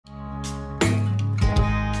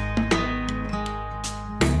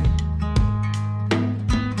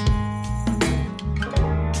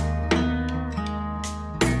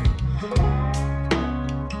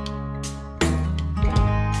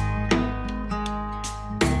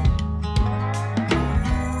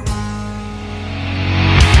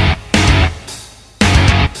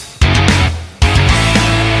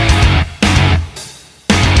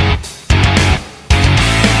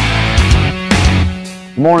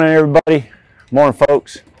Morning, everybody. Morning,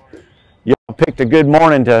 folks. Y'all picked a good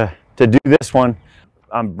morning to do this one.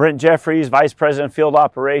 I'm Brent Jeffries, Vice President, Field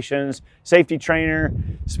Operations, safety trainer,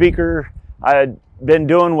 speaker. I've been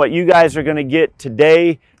doing what you guys are going to get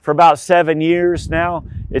today for about 7 years now.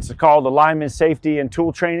 It's called the Linemen Safety and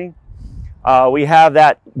Tool Training. We have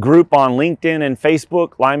that group on LinkedIn and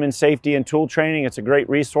Facebook, Linemen Safety and Tool Training. It's a great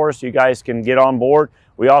resource. You guys can get on board.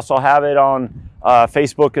 We also have it on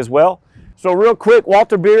Facebook as well. So real quick,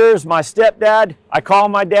 Walter Bierer is my stepdad. I call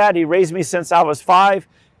him my dad. He raised me since I was 5,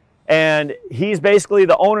 and he's basically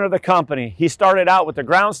the owner of the company. He started out with the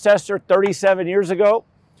grounds tester 37 years ago.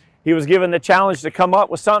 He was given the challenge to come up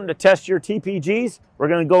with something to test your TPGs. We're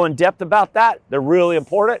going to go in depth about that. They're really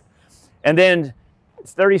important. And then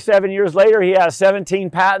 37 years later, he has 17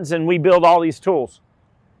 patents, and we build all these tools.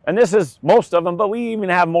 And this is most of them, but we even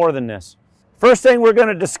have more than this. First thing we're going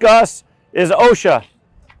to discuss is OSHA.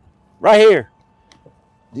 Right here.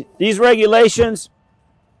 These regulations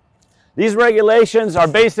are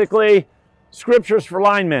basically scriptures for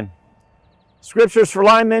linemen. Scriptures for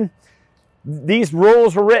linemen. These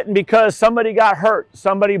rules were written because somebody got hurt,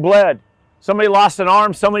 somebody bled, somebody lost an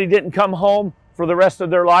arm, somebody didn't come home for the rest of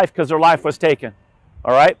their life because their life was taken.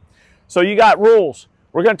 All right? So you got rules.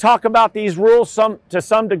 We're going to talk about these rules to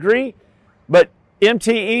some degree, but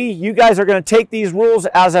MTE, you guys are going to take these rules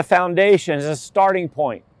as a foundation, as a starting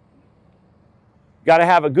point. Got to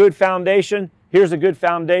have a good foundation. Here's a good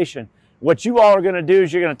foundation. What you all are going to do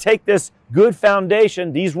is you're going to take this good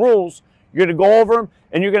foundation, these rules, you're going to go over them,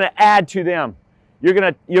 and you're going to add to them. You're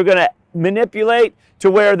going to manipulate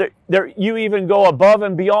to where you even go above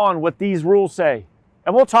and beyond what these rules say.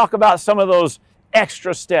 And we'll talk about some of those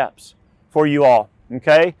extra steps for you all,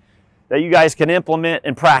 okay, that you guys can implement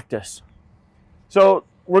and practice. So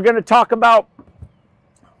we're going to talk about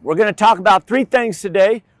 3 things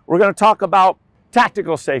today. We're going to talk about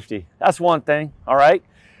tactical safety. That's one thing, all right?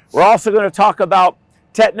 We're also going to talk about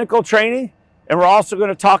technical training, and we're also going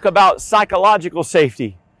to talk about psychological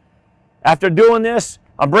safety. After doing this,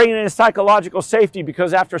 I'm bringing in psychological safety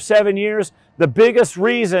because after 7 years, the biggest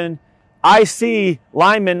reason I see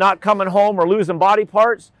linemen not coming home or losing body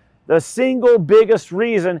parts, the single biggest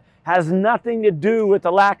reason has nothing to do with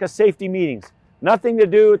the lack of safety meetings, nothing to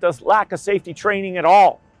do with the lack of safety training at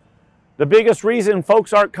all. The biggest reason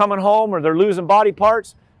folks aren't coming home or they're losing body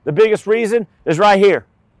parts, the biggest reason is right here.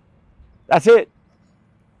 That's it.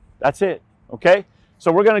 That's it, okay?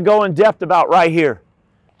 So we're going to go in depth about right here.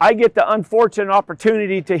 I get the unfortunate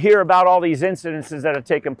opportunity to hear about all these incidences that have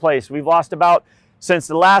taken place. We've lost since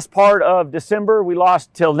the last part of December, we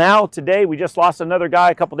lost till now, today, we just lost another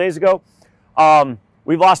guy a couple days ago.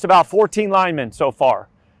 We've lost about 14 linemen so far.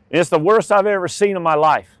 And it's the worst I've ever seen in my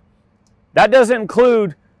life. That doesn't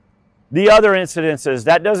include the other incidences.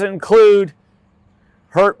 That doesn't include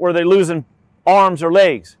hurt where they're losing arms or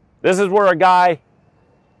legs. This is where a guy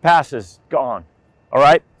passes, gone. All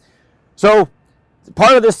right? So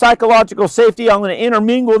part of this psychological safety, I'm going to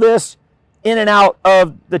intermingle this in and out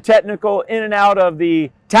of the technical, in and out of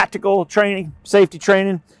the tactical training, safety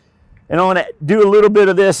training. And I'm going to do a little bit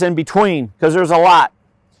of this in between because there's a lot.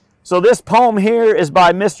 So this poem here is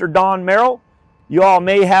by Mr. Don Merrill. You all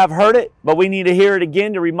may have heard it, but we need to hear it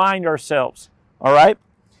again to remind ourselves, all right?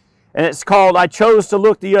 And it's called, I Chose to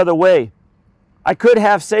Look the Other Way. I could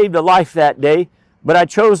have saved a life that day, but I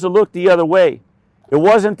chose to look the other way. It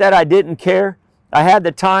wasn't that I didn't care. I had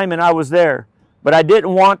the time and I was there, but I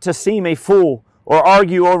didn't want to seem a fool or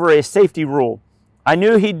argue over a safety rule. I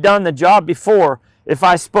knew he'd done the job before. If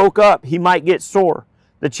I spoke up, he might get sore.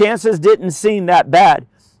 The chances didn't seem that bad.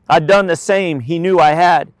 I'd done the same he knew I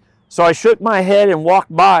had. So I shook my head and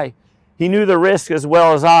walked by. He knew the risk as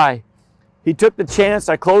well as I. He took the chance,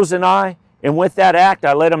 I closed an eye, and with that act,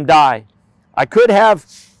 I let him die. I could have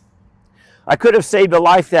saved a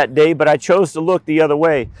life that day, but I chose to look the other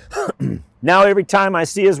way. Now every time I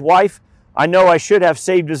see his wife, I know I should have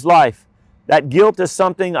saved his life. That guilt is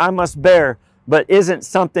something I must bear, but isn't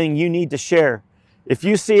something you need to share. If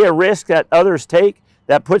you see a risk that others take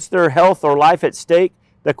that puts their health or life at stake,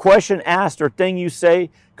 the question asked or thing you say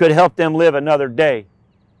could help them live another day.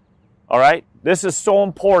 All right? This is so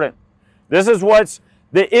important. This is what's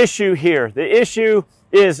the issue here. The issue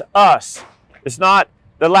is us. It's not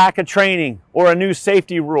the lack of training or a new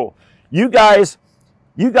safety rule. You guys,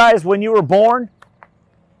 when you were born,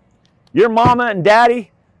 your mama and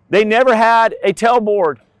daddy, they never had a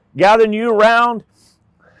tailboard gathering you around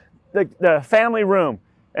the family room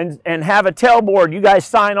and have a tailboard. You guys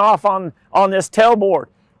sign off on this tailboard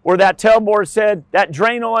where that tailboard said that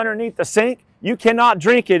Drano underneath the sink, you cannot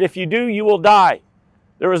drink it. If you do, you will die.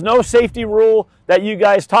 There was no safety rule that you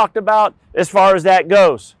guys talked about as far as that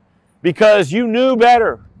goes, because you knew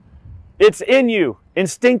better. It's in you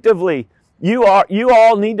instinctively. You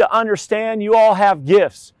all need to understand you all have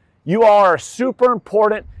gifts. You all are super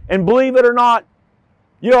important, and believe it or not,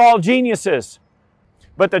 you're all geniuses.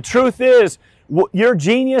 But the truth is, your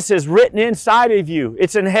genius is written inside of you.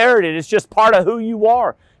 It's inherited. It's just part of who you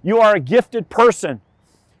are. You are a gifted person.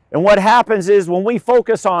 And what happens is when we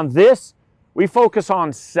focus on this, we focus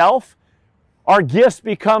on self, our gifts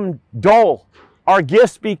become dull. Our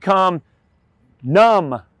gifts become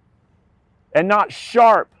numb and not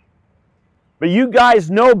sharp. But you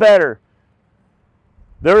guys know better.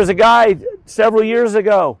 There was a guy several years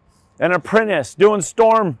ago, an apprentice doing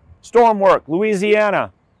storm work,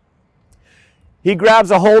 Louisiana. He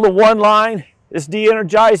grabs a hold of one line. It's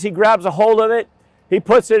de-energized. He grabs a hold of it. He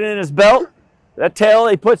puts it in his belt. That tail,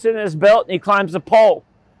 he puts it in his belt and he climbs the pole.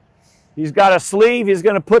 He's got a sleeve. He's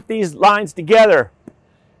going to put these lines together.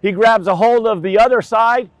 He grabs a hold of the other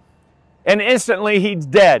side and instantly he's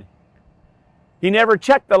dead. He never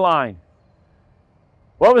checked the line.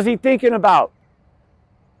 What was he thinking about?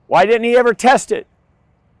 Why didn't he ever test it?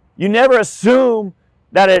 You never assume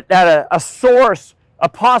that a source, a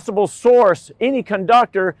possible source, any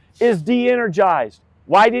conductor is de-energized.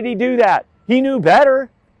 Why did he do that? He knew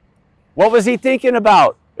better. What was he thinking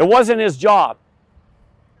about? It wasn't his job.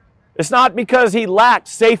 It's not because he lacked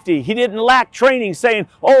safety. He didn't lack training saying,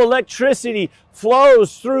 oh, electricity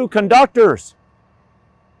flows through conductors.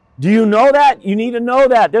 Do you know that? You need to know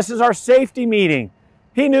that. This is our safety meeting.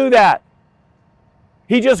 He knew that.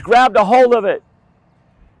 He just grabbed a hold of it.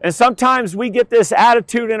 And sometimes we get this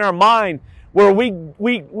attitude in our mind where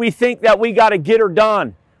we think that we got to get her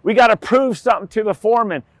done. We got to prove something to the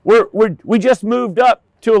foreman. We just moved up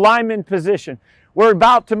to a lineman position. We're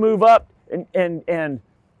about to move up and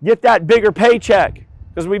get that bigger paycheck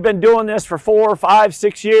because we've been doing this for 4, 5,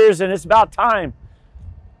 6 years, and it's about time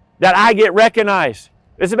that I get recognized.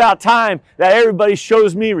 It's about time that everybody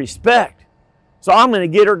shows me respect. So I'm going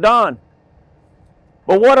to get her done.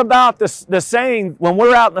 But what about the saying when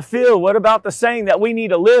we're out in the field? What about the saying that we need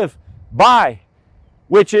to live by,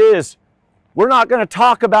 which is we're not going to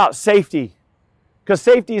talk about safety because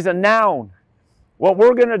safety is a noun. What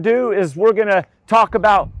we're going to do is we're going to talk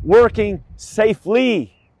about working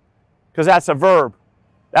safely because that's a verb.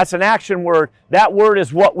 That's an action word. That word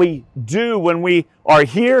is what we do when we are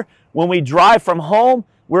here, when we drive from home,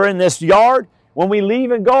 we're in this yard, when we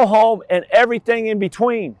leave and go home, and everything in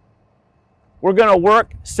between. We're going to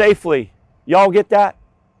work safely. Y'all get that?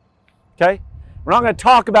 Okay? We're not going to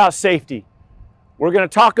talk about safety. We're going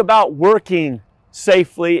to talk about working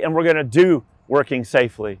safely, and we're going to do working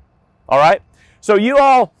safely. All right? So you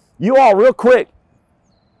all real quick,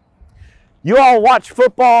 you all watch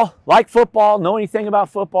football, like football, know anything about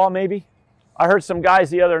football maybe? I heard some guys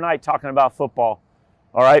the other night talking about football.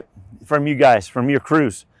 All right? From you guys, from your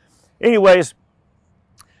crews. Anyways,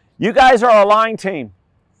 you guys are a line team.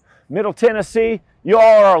 Middle Tennessee, you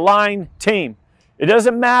all are a line team. It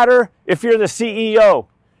doesn't matter if you're the CEO.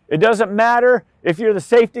 It doesn't matter if you're the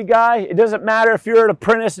safety guy. It doesn't matter if you're an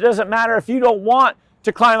apprentice. It doesn't matter if you don't want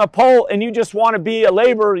to climb a pole and you just want to be a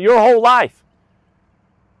laborer your whole life.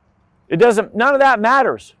 None of that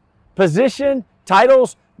matters. Position,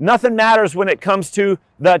 titles, nothing matters when it comes to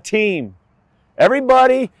the team.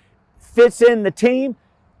 Everybody fits in the team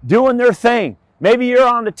doing their thing. Maybe you're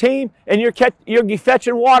on the team and you're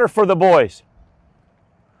fetching water for the boys.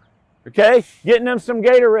 Okay? Getting them some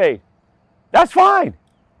Gatorade. That's fine.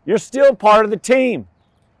 You're still part of the team.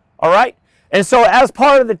 All right? And so as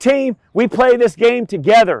part of the team, we play this game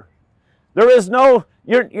together. You're not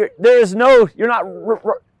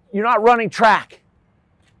running track.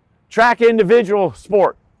 Track individual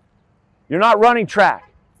sport. You're not running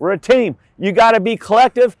track. We're a team. You got to be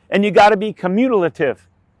collective and you got to be cumulative.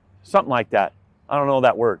 Something like that. I don't know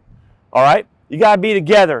that word. All right? You got to be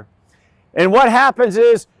together. And what happens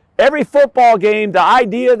is every football game, the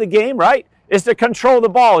idea of the game, right, is to control the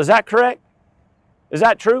ball. Is that correct? Is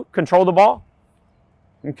that true? Control the ball?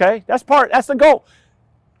 Okay? That's the goal.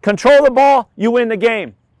 Control the ball, you win the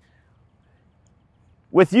game.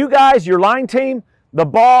 With you guys, your line team, the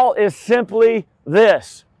ball is simply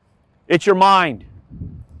this. It's your mind.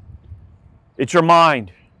 It's your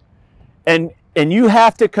mind. And you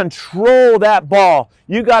have to control that ball.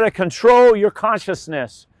 You got to control your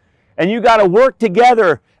consciousness. And you got to work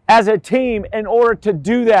together as a team in order to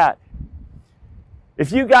do that.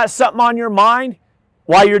 If you got something on your mind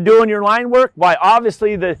while you're doing your line work, why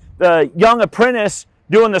obviously the young apprentice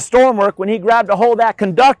doing the storm work, when he grabbed a hold of that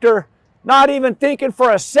conductor, not even thinking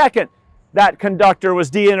for a second that conductor was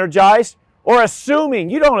de-energized. or assuming.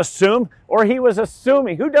 You don't assume, or he was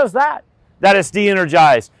assuming. Who does that? That it's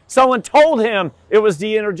de-energized. Someone told him it was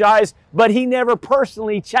de-energized, but he never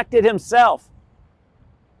personally checked it himself.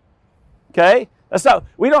 Okay? That's not,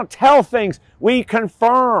 we don't tell things. We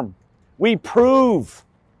confirm. We prove.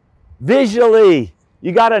 Visually.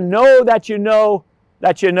 You got to know that you know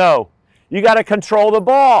that you know. You got to control the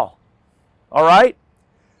ball. All right?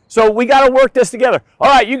 So we got to work this together. All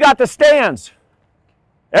right, you got the stands.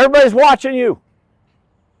 Everybody's watching you.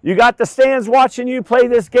 You got the stands watching you play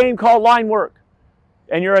this game called line work.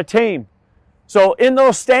 And you're a team. So in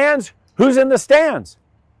those stands, who's in the stands?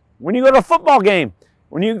 When you go to a football game,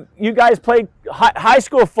 when you guys played high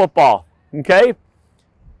school football, okay?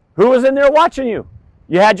 Who was in there watching you?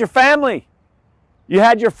 You had your family. You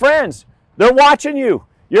had your friends. They're watching you.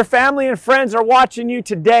 Your family and friends are watching you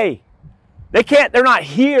today. They're not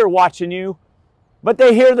here watching you, but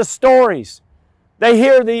they hear the stories. They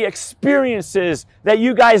hear the experiences that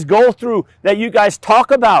you guys go through, that you guys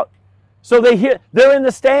talk about. So they're in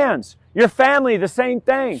the stands. Your family, the same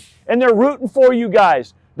thing. And they're rooting for you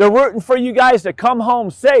guys. They're rooting for you guys to come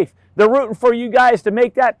home safe. They're rooting for you guys to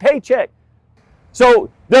make that paycheck.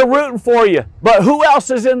 So they're rooting for you. But who else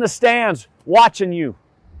is in the stands watching you?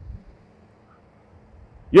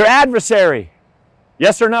 Your adversary.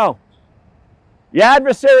 Yes or no? Your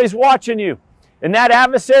adversary's watching you. And that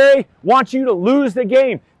adversary wants you to lose the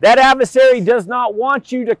game. That adversary does not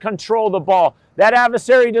want you to control the ball. That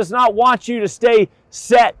adversary does not want you to stay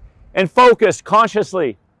set and focused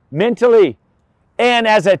consciously, mentally, and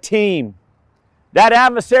as a team. That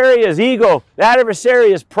adversary is ego. That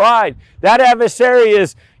adversary is pride. That adversary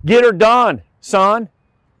is get her done, son.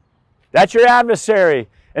 That's your adversary.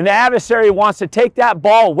 And the adversary wants to take that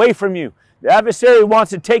ball away from you. The adversary wants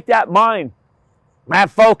to take that mind, that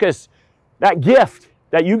focus, that gift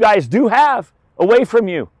that you guys do have away from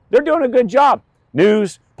you. They're doing a good job.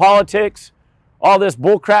 News, politics, all this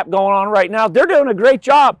bull crap going on right now, they're doing a great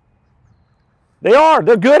job. They are.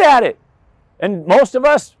 They're good at it. And most of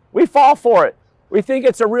us, we fall for it. We think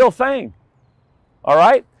it's a real thing. All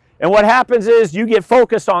right? And what happens is you get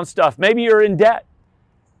focused on stuff. Maybe you're in debt.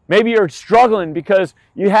 Maybe you're struggling because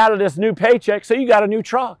you had this new paycheck, so you got a new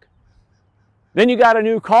truck. Then you got a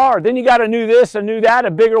new car. Then you got a new this, a new that,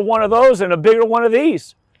 a bigger one of those, and a bigger one of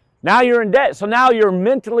these. Now you're in debt. So now you're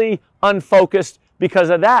mentally unfocused because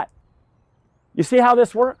of that. You see how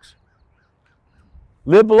this works?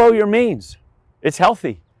 Live below your means. It's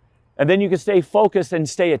healthy. And then you can stay focused and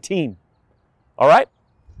stay a team. All right?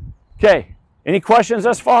 Okay. Any questions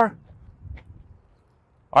thus far?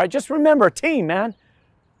 All right, just remember, team, man.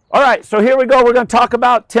 All right, so here we go. We're going to talk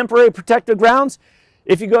about temporary protected grounds.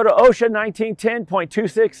 If you go to OSHA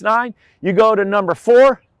 1910.269, you go to number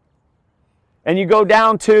 4, and you go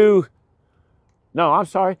down to, no, I'm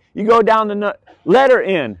sorry, you go down to letter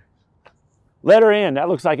N. Letter N, that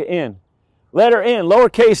looks like an N. Letter N,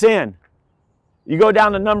 lowercase n. You go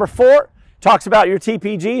down to number 4, talks about your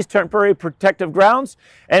TPGs, temporary protective grounds,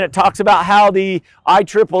 and it talks about how the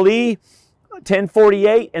IEEE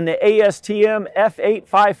 1048 and the ASTM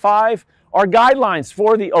F855 are guidelines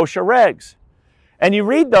for the OSHA regs. And you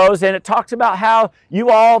read those, and it talks about how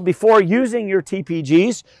you all, before using your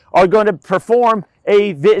TPGs, are going to perform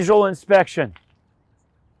a visual inspection.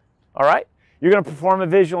 All right? You're going to perform a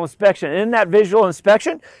visual inspection. In that visual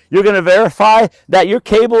inspection, you're going to verify that your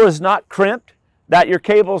cable is not crimped, that your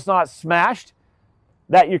cable is not smashed,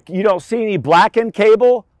 that you don't see any blackened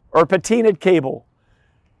cable or patinaed cable.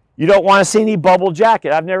 You don't want to see any bubble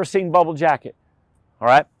jacket. I've never seen bubble jacket. All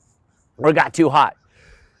right? Or it got too hot.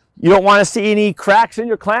 You don't want to see any cracks in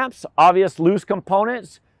your clamps, obvious loose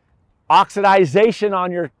components, oxidization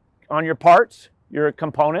on your parts, your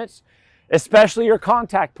components, especially your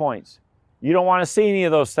contact points. You don't want to see any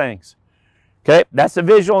of those things. Okay, that's a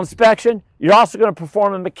visual inspection. You're also going to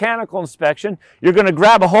perform a mechanical inspection. You're going to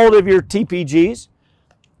grab a hold of your TPGs,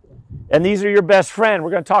 and these are your best friend.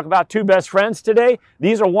 We're going to talk about 2 best friends today.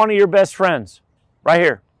 These are one of your best friends right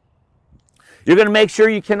here. You're going to make sure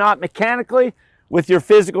you cannot mechanically, with your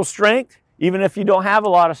physical strength, even if you don't have a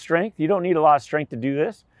lot of strength, you don't need a lot of strength to do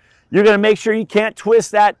this. You're going to make sure you can't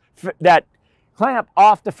twist that clamp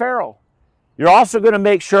off the ferrule. You're also going to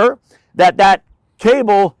make sure that that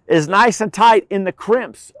cable is nice and tight in the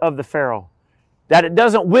crimps of the ferrule, that it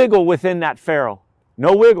doesn't wiggle within that ferrule.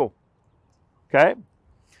 No wiggle. Okay?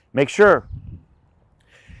 Make sure.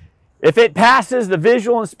 If it passes the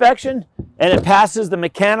visual inspection and it passes the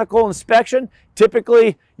mechanical inspection,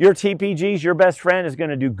 typically your TPGs, your best friend, is going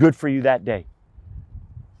to do good for you that day.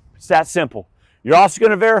 It's that simple. You're also going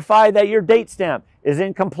to verify that your date stamp is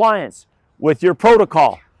in compliance with your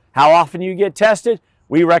protocol. How often you get tested?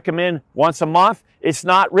 We recommend once a month. It's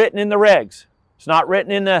not written in the regs. It's not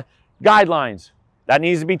written in the guidelines. That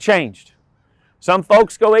needs to be changed. Some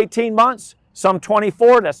folks go 18 months, some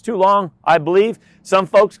 24. That's too long, I believe. Some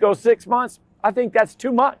folks go 6 months. I think that's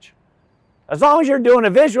too much. As long as you're doing a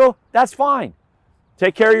visual, that's fine.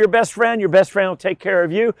 Take care of your best friend will take care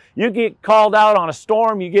of you. You get called out on a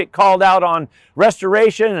storm, you get called out on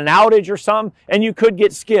restoration, an outage or something, and you could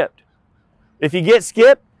get skipped. If you get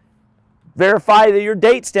skipped, verify that your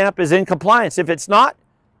date stamp is in compliance. If it's not,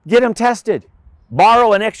 get them tested.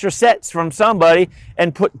 Borrow an extra set from somebody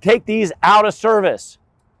and take these out of service.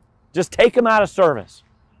 Just take them out of service.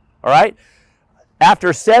 All right?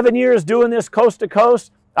 After 7 years doing this coast to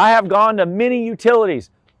coast, I have gone to many utilities,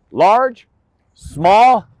 large,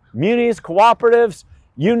 small, munis, cooperatives,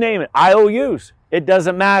 you name it, IOUs, it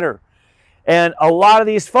doesn't matter. And a lot of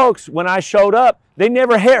these folks, when I showed up, they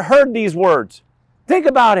never heard these words. Think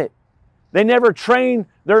about it. They never trained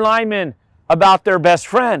their linemen about their best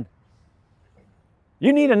friend.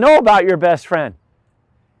 You need to know about your best friend.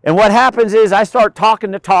 And what happens is I start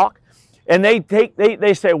talking the talk, and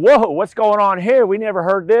they say, whoa, what's going on here? We never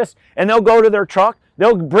heard this. And they'll go to their truck,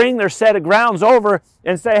 they'll bring their set of grounds over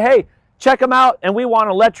and say, hey, check them out, and we want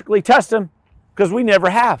to electrically test them because we never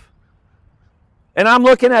have. And I'm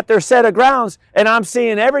looking at their set of grounds, and I'm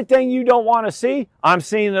seeing everything you don't want to see. I'm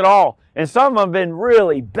seeing it all. And some of them have been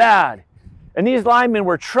really bad. And these linemen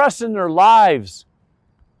were trusting their lives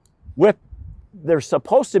with their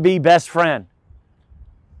supposed to be best friend.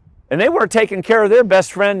 And they weren't taking care of their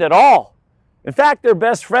best friend at all. In fact, their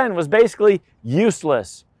best friend was basically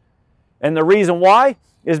useless. And the reason why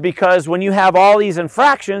is because when you have all these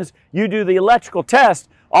infractions, you do the electrical test.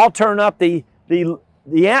 I'll turn up the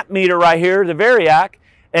amp meter right here, the Variac,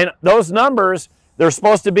 and those numbers, they're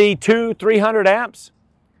supposed to be 200-300 amps.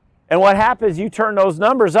 And what happens, you turn those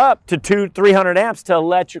numbers up to 200-300 amps to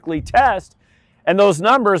electrically test, and those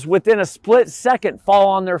numbers within a split second fall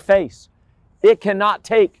on their face. It cannot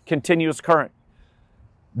take continuous current.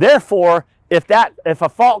 Therefore, if a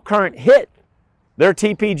fault current hit their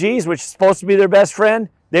TPGs, which is supposed to be their best friend,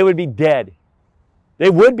 they would be dead. They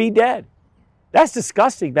would be dead. That's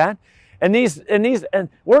disgusting, man. And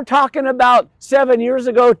we're talking about 7 years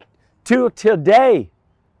ago to today.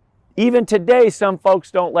 Even today, some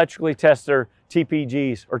folks don't electrically test their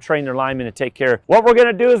TPGs or train their linemen to take care. What we're going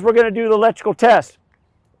to do is we're going to do the electrical test.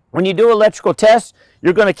 When you do electrical tests,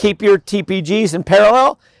 you're going to keep your TPGs in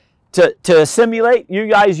parallel to simulate you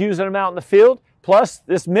guys using them out in the field. Plus,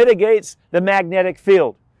 this mitigates the magnetic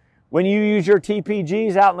field. When you use your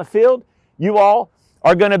TPGs out in the field, you all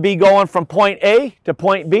are going to be going from point A to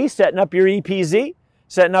point B, setting up your EPZ,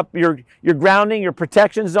 setting up your grounding, your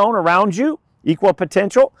protection zone around you, equal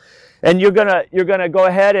potential. And you're gonna go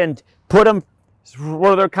ahead and put them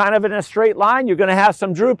where they're kind of in a straight line. You're going to have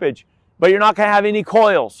some droopage, but you're not going to have any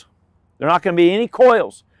coils. There are not going to be any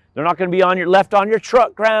coils. They're not going to be left on your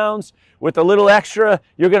truck grounds with a little extra.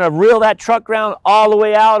 You're going to reel that truck ground all the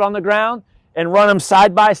way out on the ground and run them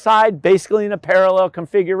side by side, basically in a parallel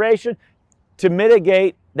configuration to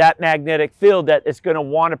mitigate that magnetic field that it's going to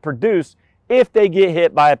want to produce if they get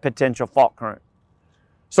hit by a potential fault current.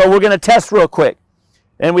 So we're going to test real quick.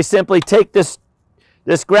 And we simply take this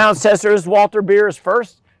ground tester, is Walter Bieer's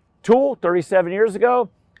first tool 37 years ago.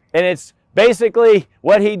 And it's basically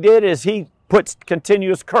what he did is he puts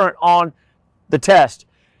continuous current on the test.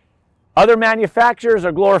 Other manufacturers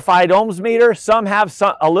are glorified ohms meter. Some have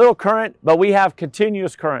a little current, but we have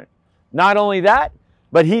continuous current. Not only that,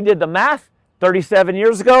 but he did the math 37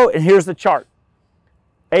 years ago, and here's the chart.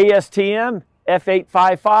 ASTM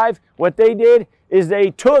F855, what they did is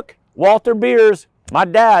they took Walter Bieer's, my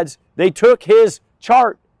dad's, they took his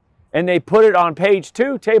chart and they put it on page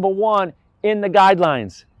 2, table 1 in the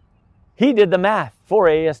guidelines. He did the math for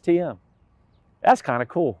ASTM. That's kind of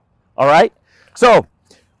cool. All right. So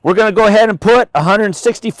we're going to go ahead and put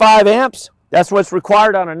 165 amps. That's what's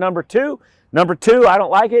required on a number 2. Number 2, I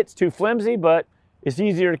don't like it. It's too flimsy, but it's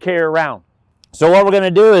easier to carry around. So what we're going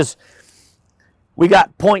to do is we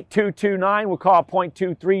got 0.229. We'll call it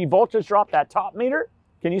 0.23 voltage drop, that top meter.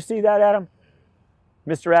 Can you see that, Adam?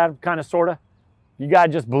 Mr. Adam, kind of, sort of? You got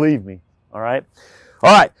to just believe me. All right.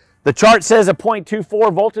 All right. The chart says a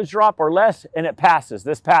 0.24 voltage drop or less, and it passes.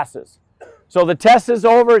 This passes. So the test is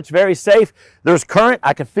over. It's very safe. There's current.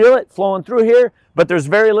 I can feel it flowing through here, but there's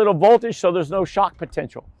very little voltage, so there's no shock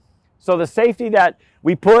potential. So the safety that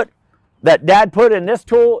we put, that Dad put in this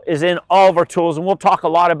tool, is in all of our tools, and we'll talk a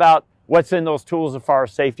lot about what's in those tools as far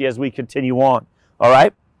as safety as we continue on. All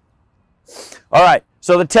right? All right.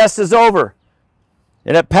 So the test is over,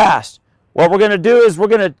 and it passed. What we're going to do is we're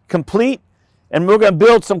going to complete, and we're going to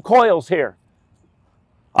build some coils here.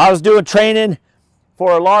 I was doing training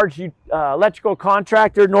for a large electrical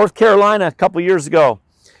contractor in North Carolina a couple years ago.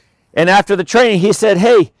 And after the training, he said,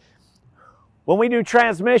 hey, when we do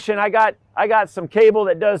transmission, I got some cable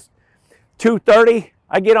that does 230.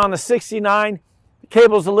 I get on the 69, the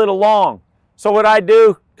cable's a little long. So what I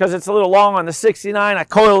do, because it's a little long on the 69, I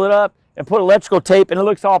coil it up and put electrical tape, and it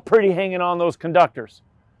looks all pretty hanging on those conductors.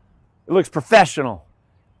 It looks professional.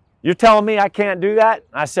 You're telling me I can't do that?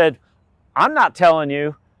 I said, I'm not telling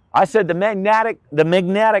you. I said the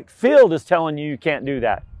magnetic field is telling you can't do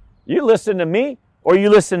that. You listen to me or you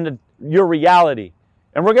listen to your reality.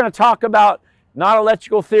 And we're going to talk about not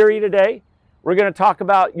electrical theory today. We're going to talk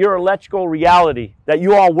about your electrical reality that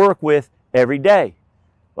you all work with every day.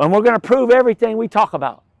 And we're going to prove everything we talk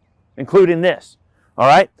about, including this. All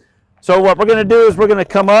right? So what we're going to do is we're going to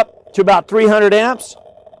come up to about 300 amps.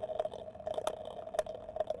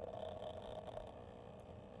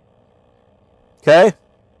 Okay?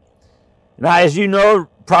 Now, as you know,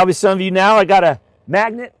 probably some of you now, I got a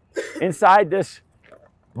magnet inside this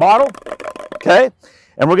bottle. Okay?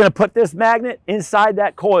 And we're going to put this magnet inside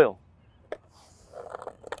that coil.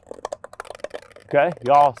 Okay?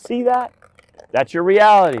 Y'all see that? That's your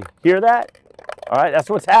reality. Hear that? All right? That's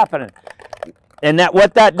what's happening. And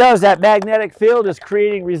what that does, that magnetic field is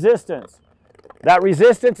creating resistance. That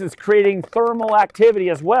resistance is creating thermal activity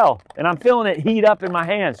as well. And I'm feeling it heat up in my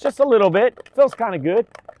hands just a little bit. Feels kind of good.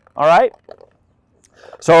 All right?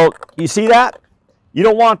 So you see that? You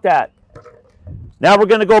don't want that. Now we're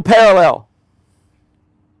going to go parallel.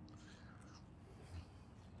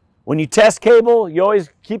 When you test cable, you always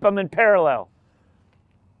keep them in parallel.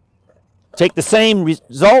 Take the same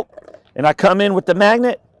result, and I come in with the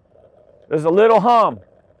magnet. There's a little hum,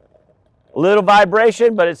 a little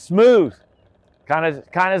vibration, but it's smooth. Kind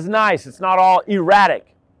of nice. It's not all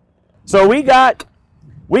erratic. So we got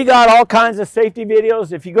all kinds of safety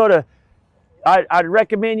videos. If you go to, I'd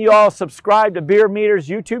recommend you all subscribe to Bierer Meters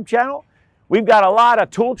YouTube channel. We've got a lot of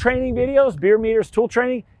tool training videos, Bierer Meters tool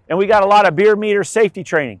training, and we got a lot of Bierer Meters safety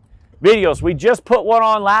training videos. We just put one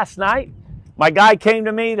on last night. My guy came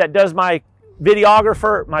to me that does my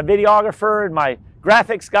videographer and my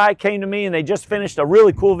graphics guy came to me, and they just finished a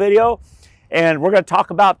really cool video. And we're going to talk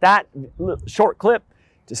about that short clip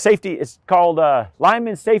to safety. It's called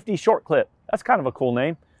Linemen Safety Short Clip. That's kind of a cool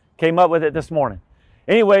name. Came up with it this morning.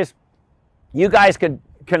 Anyways, you guys can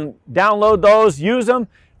download those, use them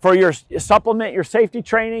for your supplement your safety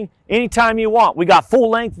training anytime you want. We got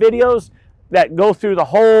full-length videos that go through the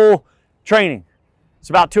whole training. It's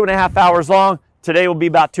about 2.5 hours long. Today will be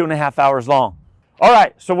about 2.5 hours long. All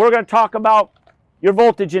right, so we're going to talk about your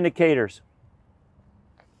voltage indicators.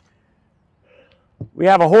 We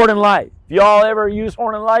have a Horn light. If y'all ever use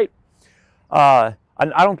Horn light, I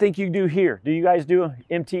don't think you do here. Do you guys do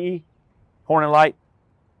MTE? Horn light?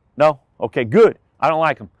 No? Okay, good. I don't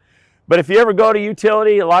like them. But if you ever go to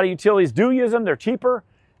utility, a lot of utilities do use them. They're cheaper.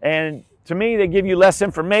 And to me, they give you less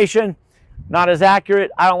information. Not as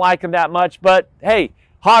accurate. I don't like them that much. But hey,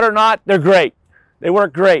 hot or not, they're great. They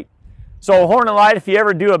work great. So Horn light, if you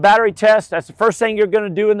ever do a battery test, that's the first thing you're going to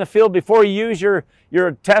do in the field before you use your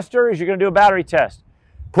tester is you're going to do a battery test.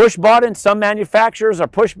 Push button, some manufacturers are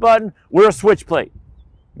push button, we're a switch plate.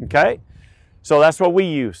 Okay? So that's what we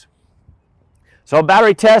use. So a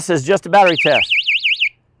battery test is just a battery test.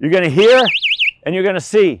 You're going to hear and you're going to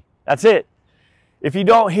see. That's it. If you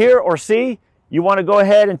don't hear or see, you want to go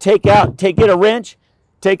ahead and get a wrench,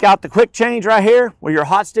 take out the quick change right here where your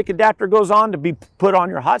hot stick adapter goes on to be put on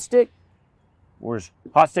your hot stick. Where's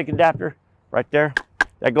hot stick adapter? Right there.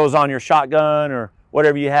 That goes on your shotgun or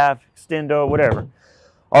whatever you have, extendo, whatever.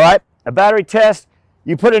 All right, a battery test.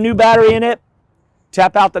 You put a new battery in it,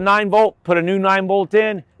 tap out the 9-volt, put a new 9-volt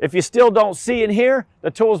in. If you still don't see and hear, the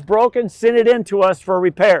tool's broken, send it in to us for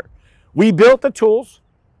repair. We built the tools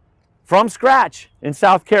from scratch in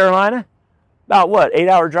South Carolina. About what,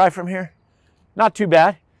 8-hour drive from here? Not too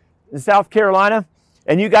bad. In South Carolina.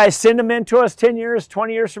 And you guys send them in to us 10 years,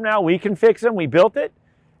 20 years from now. We can fix them. We built it.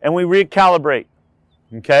 And we recalibrate.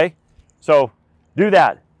 Okay? So do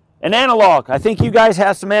that. An analog. I think you guys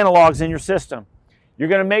have some analogs in your system. You're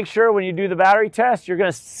going to make sure when you do the battery test, you're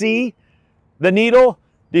going to see the needle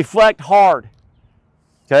deflect hard.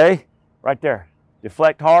 Okay? Right there.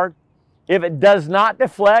 Deflect hard. If it does not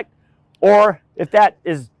deflect, or if that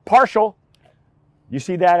is partial, you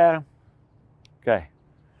see that, Adam? Okay.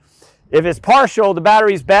 If it's partial, the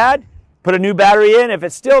battery's bad, put a new battery in. If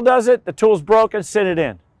it still does it, the tool's broken, send it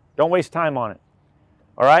in. Don't waste time on it.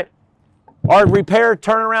 All right? Our repair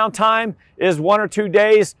turnaround time is 1 or 2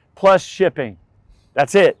 days plus shipping.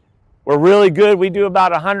 That's it. We're really good. We do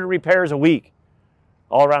about 100 repairs a week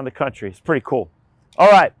all around the country. It's pretty cool. All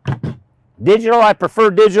right, digital, I prefer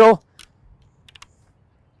digital.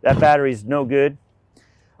 That battery's no good.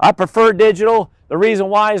 I prefer digital. The reason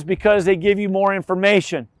why is because they give you more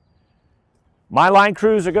information. My line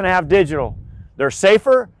crews are going to have digital. They're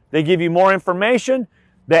safer. They give you more information.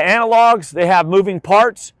 The analogs, they have moving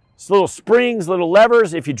parts, little springs, little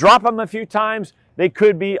levers. If you drop them a few times, they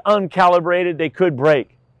could be uncalibrated. They could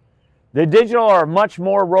break. The digital are much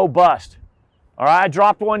more robust. All right, I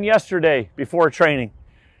dropped one yesterday before training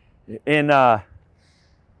in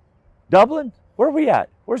Dublin. Where are we at?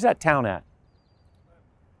 Where's that town at?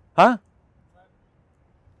 Huh?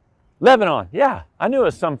 Lebanon. Yeah, I knew it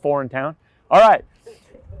was some foreign town. All right.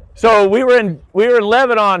 So we were in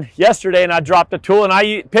Lebanon yesterday, and I dropped a tool, and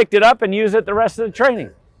I picked it up and used it the rest of the training.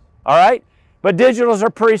 All right? But digitals are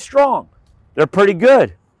pretty strong. They're pretty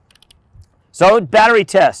good. So battery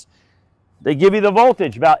test. They give you the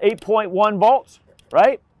voltage, about 8.1 volts,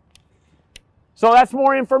 right? So that's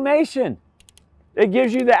more information. It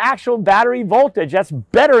gives you the actual battery voltage. That's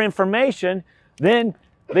better information than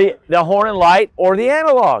the horn and light or the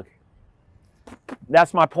analog.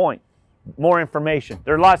 That's my point. More information.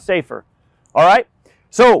 They're a lot safer. All right?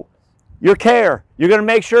 So your care. You're going to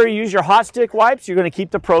make sure you use your hot stick wipes. You're going to keep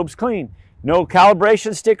the probes clean. No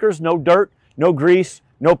calibration stickers, no dirt, no grease,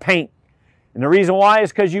 no paint. And the reason why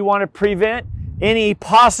is because you want to prevent any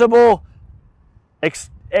possible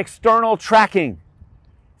external tracking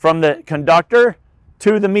from the conductor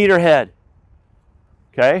to the meter head.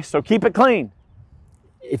 Okay, so keep it clean.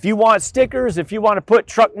 If you want stickers, if you want to put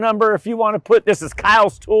truck number, if you want to put, this is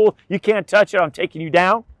Kyle's tool, you can't touch it, I'm taking you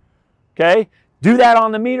down. Okay, do that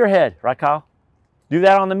on the meter head, right, Kyle? Do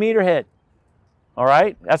that on the meter head. All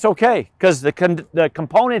right, that's okay, because the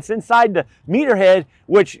components inside the meter head,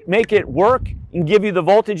 which make it work and give you the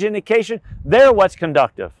voltage indication, they're what's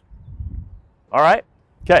conductive. All right,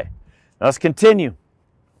 okay, let's continue.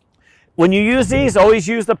 When you use these, always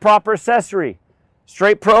use the proper accessory.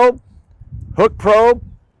 Straight probe, hook probe,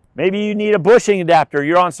 maybe you need a bushing adapter.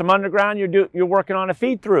 You're on some underground, you're working on a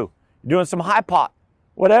feed through, you're doing some high pot,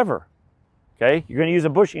 whatever. Okay, you're going to use a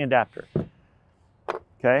bushing adapter.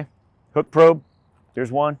 Okay, hook probe. There's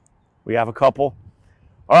one. We have a couple.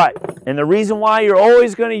 All right, and the reason why you're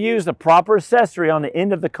always going to use the proper accessory on the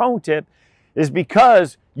end of the cone tip is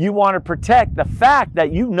because you want to protect the fact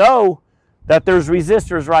that you know that there's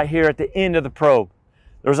resistors right here at the end of the probe.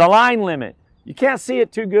 There's a line limit. You can't see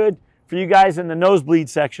it too good for you guys in the nosebleed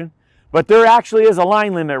section, but there actually is a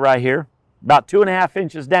line limit right here, about 2.5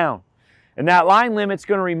 inches down. And that line limit's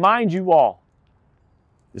going to remind you all.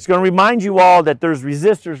 It's going to remind you all that there's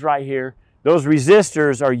resistors right here. Those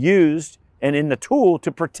resistors are used and in the tool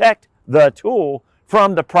to protect the tool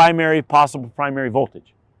from the possible primary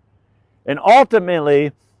voltage. And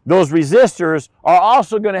ultimately, those resistors are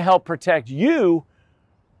also going to help protect you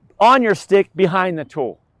on your stick behind the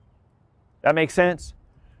tool. That makes sense?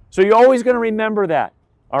 So you're always going to remember that.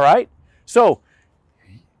 All right? So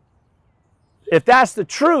if that's the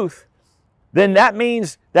truth, then that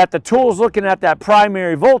means that the tool's looking at that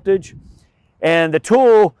primary voltage, and the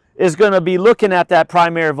tool is going to be looking at that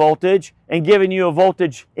primary voltage and giving you a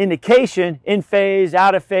voltage indication, in phase,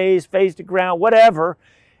 out of phase, phase to ground, whatever.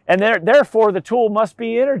 And therefore, the tool must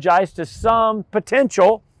be energized to some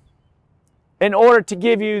potential in order to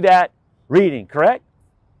give you that reading, correct?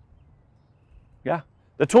 Yeah,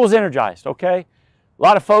 the tool's energized, okay? A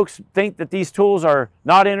lot of folks think that these tools are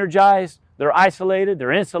not energized. They're isolated,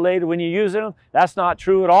 they're insulated when you're using them. That's not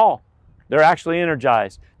true at all. They're actually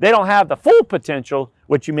energized. They don't have the full potential,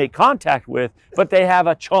 which you make contact with, but they have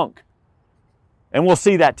a chunk. And we'll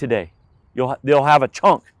see that today. They'll have a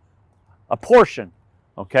chunk, a portion,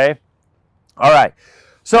 okay? All right,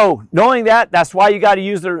 so knowing that, that's why you got to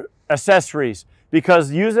use their accessories,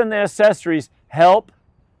 because using the accessories help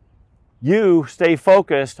you stay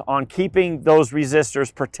focused on keeping those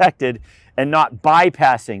resistors protected and not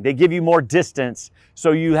bypassing. They give you more distance,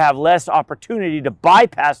 so you have less opportunity to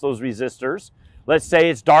bypass those resistors. Let's say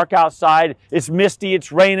it's dark outside, it's misty,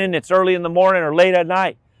 it's raining, it's early in the morning or late at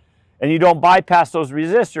night, and you don't bypass those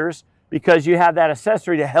resistors because you have that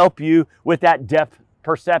accessory to help you with that depth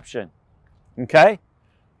perception. Okay?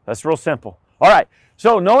 That's real simple. All right,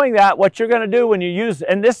 so knowing that, what you're going to do when you use,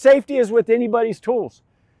 and this safety is with anybody's tools.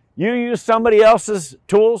 You use somebody else's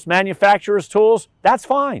tools, manufacturer's tools, that's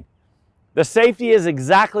fine. The safety is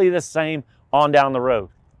exactly the same on down the road.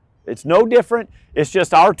 It's no different. It's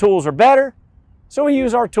just our tools are better, so we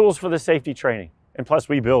use our tools for the safety training. And plus,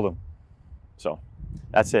 we build them. So,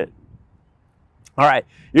 that's it. All right,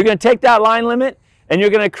 you're going to take that line limit, and you're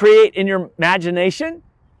going to create in your imagination,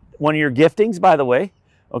 one of your giftings, by the way,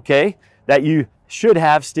 okay, that you should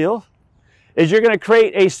have still. is you're going to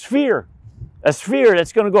create a sphere that's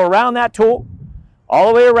going to go around that tool, all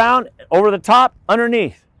the way around, over the top,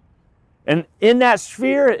 underneath. And in that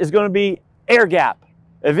sphere is going to be air gap,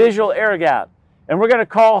 a visual air gap. And we're going to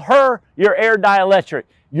call her your air dielectric,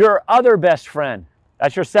 your other best friend.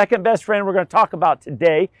 That's your second best friend we're going to talk about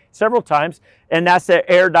today several times, and that's the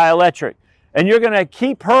air dielectric. And you're going to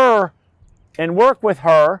keep her and work with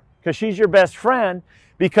her because she's your best friend,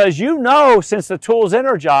 because you know, since the tool's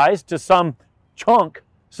energized to some chunk,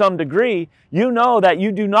 some degree, you know that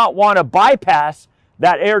you do not want to bypass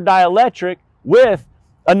that air dielectric with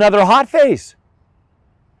another hot phase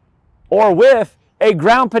or with a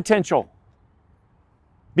ground potential.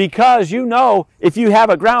 Because you know, if you have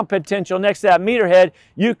a ground potential next to that meter head,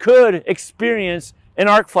 you could experience an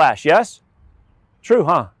arc flash, yes? True,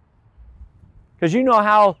 huh? Because you know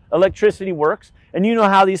how electricity works, and you know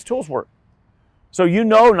how these tools work. So you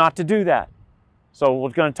know not to do that. So we're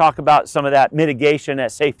going to talk about some of that mitigation,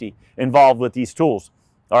 that safety involved with these tools.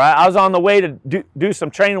 All right, I was on the way to do some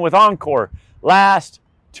training with Encore last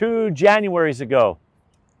 2 Januaries ago.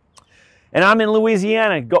 And I'm in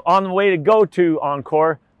Louisiana, on the way to go to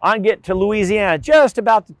Encore. I get to Louisiana, just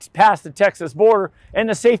about to pass the Texas border, and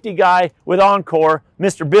the safety guy with Encore,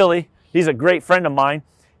 Mr. Billy, he's a great friend of mine,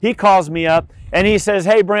 he calls me up and he says,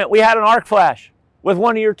 "Hey Brent, we had an arc flash with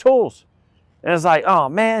one of your tools." And it's like, oh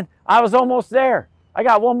man, I was almost there. I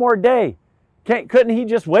got one more day. Couldn't he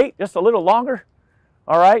just wait just a little longer?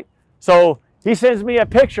 All right, so he sends me a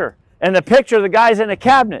picture, and the picture, the guy's in a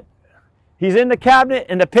cabinet. He's in the cabinet,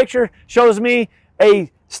 and the picture shows me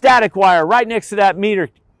a static wire right next to that meter,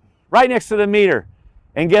 right next to the meter.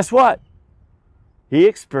 And guess what? He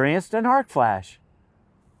experienced an arc flash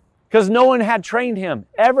because no one had trained him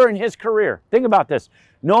ever in his career. Think about this.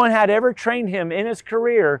 No one had ever trained him in his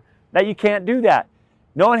career that you can't do that.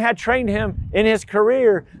 No one had trained him in his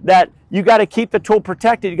career that you got to keep the tool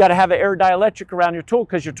protected. You got to have an air dielectric around your tool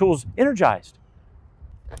because your tool's energized.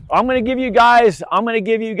 I'm going to give you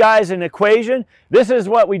guys an equation. This is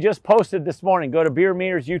what we just posted this morning. Go to Bierer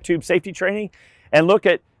Meters YouTube safety training and look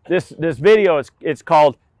at this video. It's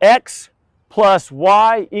called X plus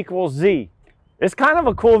Y equals Z. It's kind of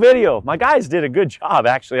a cool video. My guys did a good job,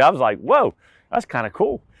 actually. I was like, whoa, that's kind of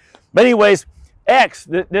cool. But anyways, X,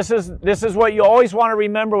 this is what you always want to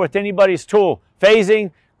remember with anybody's tool.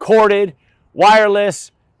 Phasing, corded,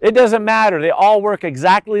 wireless, it doesn't matter. They all work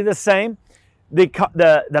exactly the same.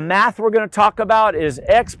 The math we're going to talk about is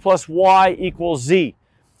X plus Y equals Z.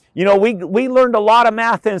 You know, we learned a lot of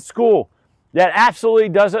math in school that absolutely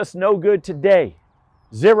does us no good today.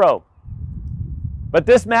 Zero. But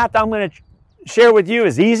this math I'm going to share with you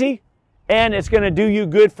is easy, and it's going to do you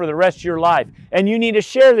good for the rest of your life. And you need to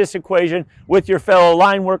share this equation with your fellow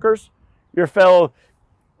line workers, your fellow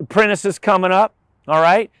apprentices coming up, all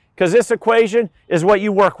right? Because this equation is what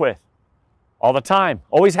you work with all the time.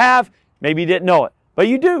 Always have. Maybe you didn't know it, but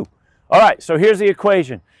you do. All right, so here's the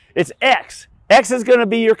equation. It's X. X is going to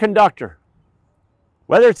be your conductor.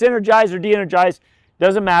 Whether it's energized or de-energized,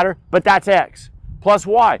 doesn't matter, but that's X. Plus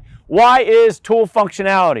Y. Y is tool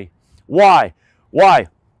functionality. Y. Why?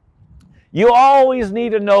 You always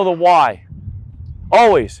need to know the why.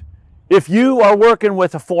 Always. If you are working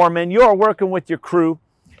with a foreman, you are working with your crew,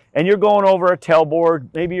 and you're going over a tailboard,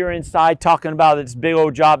 maybe you're inside talking about this big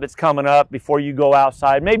old job that's coming up before you go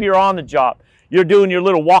outside. Maybe you're on the job. You're doing your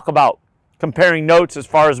little walkabout, comparing notes as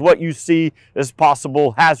far as what you see as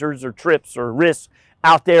possible hazards or trips or risks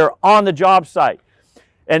out there on the job site.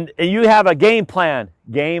 And you have a game plan.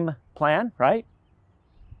 Game plan, right?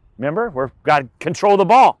 Remember, we've got to control the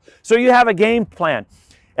ball. So you have a game plan.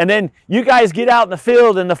 And then you guys get out in the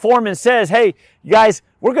field and the foreman says, "Hey, you guys,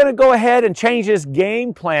 we're going to go ahead and change this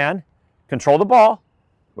game plan. Control the ball.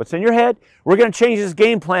 What's in your head? We're going to change this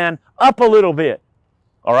game plan up a little bit."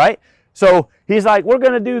 All right? So he's like, "We're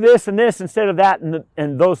going to do this and this instead of that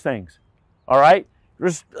and those things." All right?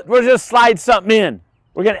 We'll just slide something in.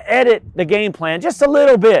 We're going to edit the game plan just a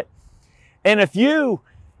little bit. And if you,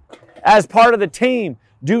 as part of the team,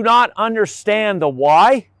 do not understand the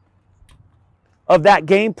why of that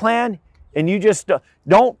game plan, and you just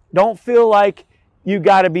don't feel like you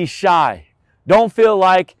got to be shy. Don't feel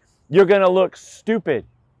like you're going to look stupid.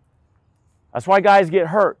 That's why guys get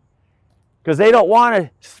hurt, because they don't want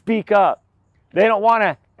to speak up. They don't want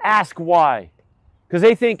to ask why, because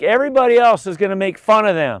they think everybody else is going to make fun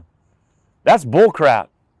of them. That's bullcrap.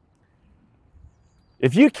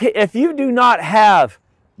 If you do not have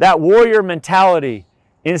that warrior mentality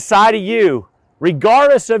inside of you,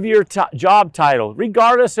 regardless of your job title,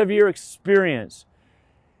 regardless of your experience,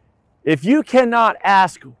 if you cannot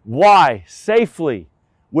ask why safely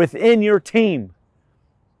within your team,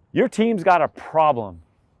 Your team's got a problem.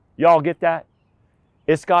 Y'all get that?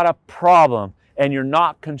 It's got a problem, and you're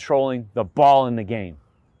not controlling the ball in the game.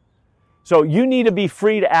 So you need to be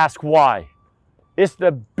free to ask why. It's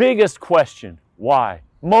the biggest question, why?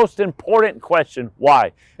 Most important question,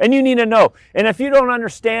 why? And you need to know. And if you don't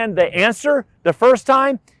understand the answer the first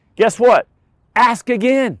time, guess what? Ask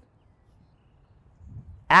again.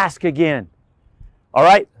 Ask again. All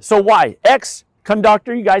right? So why? X,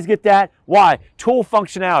 conductor, you guys get that? Why? Tool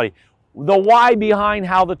functionality. The why behind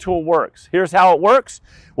how the tool works. Here's how it works.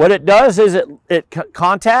 What it does is it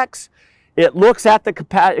contacts, it looks at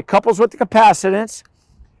it couples with the capacitance,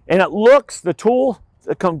 and it looks, the tool,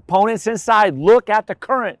 the components inside look at the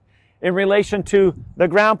current in relation to the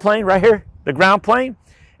ground plane right here, the ground plane,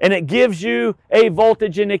 and it gives you a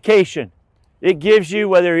voltage indication. It gives you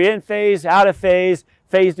whether you're in phase, out of phase,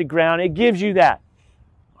 phase to ground. It gives you that.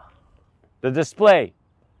 The display.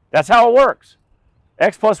 That's how it works.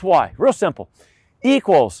 X plus Y. Real simple.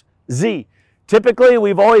 Equals Z. Typically,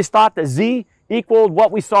 we've always thought that Z equaled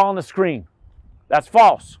what we saw on the screen. That's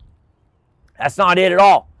false. That's not it at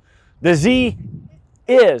all. The Z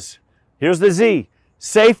is, here's the Z,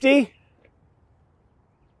 safety.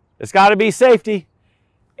 It's got to be safety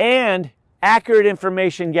and accurate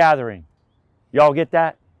information gathering. Y'all get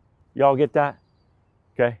that? Y'all get that?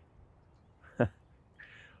 Okay.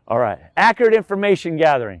 All right. Accurate information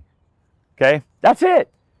gathering. Okay. That's it.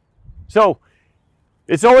 So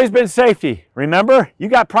it's always been safety. Remember, you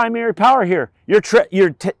got primary power here. You're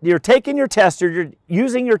taking your tester, you're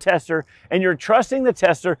using your tester, and you're trusting the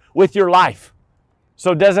tester with your life.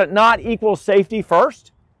 So does it not equal safety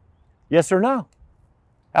first? Yes or no?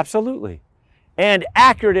 Absolutely. And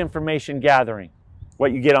accurate information gathering,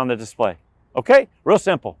 what you get on the display. Okay? Real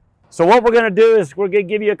simple. So what we're going to do is we're going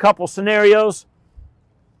to give you a couple scenarios.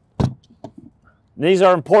 These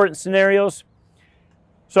are important scenarios.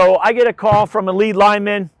 So I get a call from a lead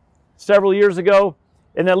lineman several years ago,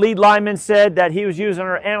 and the lead lineman said that he was using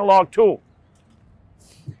our analog tool.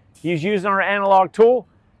 He's using our analog tool,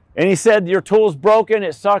 and he said, your tool's broken,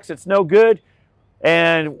 it sucks, it's no good,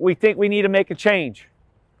 and we think we need to make a change.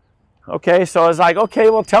 Okay, so I was like, okay,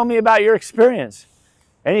 well, tell me about your experience.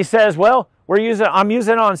 And he says, well, I'm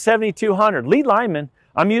using it on 7200. Lead lineman,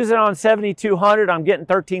 I'm using it on 7200, I'm getting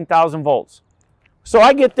 13,000 volts. So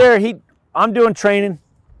I get there, I'm doing training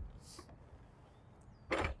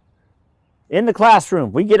in the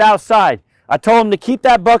classroom. We get outside. I told him to keep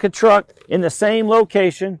that bucket truck in the same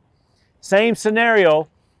location, same scenario,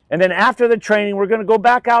 and then after the training, we're going to go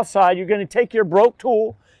back outside. You're going to take your broke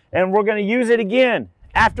tool, and we're going to use it again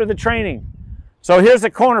after the training. So here's a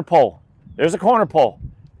corner pole. There's a corner pole,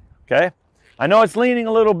 okay? I know it's leaning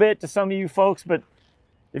a little bit to some of you folks, but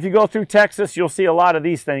if you go through Texas, you'll see a lot of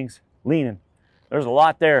these things leaning. There's a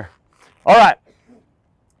lot there. All right.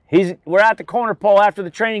 We're at the corner pole after the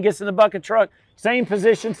training, gets in the bucket truck, same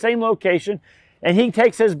position, same location, and he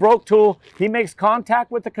takes his broke tool, he makes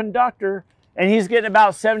contact with the conductor, and he's getting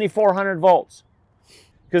about 7,400 volts.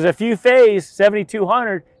 Because if you phase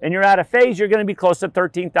 7,200 and you're out of phase, you're going to be close to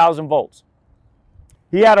 13,000 volts.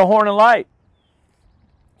 He had a horn and light.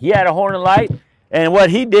 He had a horn and light, and what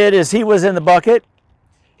he did is he was in the bucket.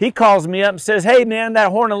 He calls me up and says, hey man,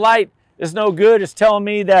 that horn and light is no good. It's telling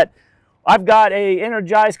me that I've got a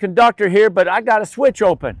energized conductor here, but I got a switch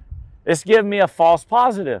open. It's giving me a false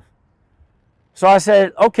positive. So I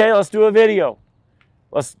said, okay, let's do a video.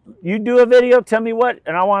 You do a video, tell me what,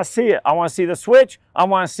 and I want to see it. I want to see the switch. I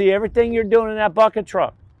want to see everything you're doing in that bucket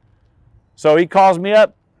truck. So he calls me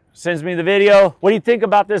up, sends me the video. What do you think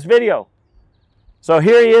about this video? So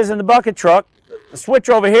here he is in the bucket truck. The switch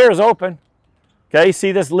over here is open. Okay, you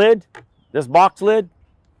see this lid, this box lid?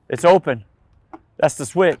 It's open. That's the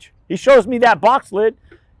switch. He shows me that box lid,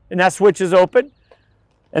 and that switch is open.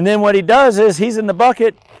 And then what he does is he's in the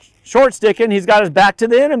bucket, short sticking. He's got his back to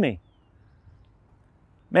the enemy.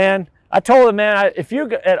 Man, I told him, man, if you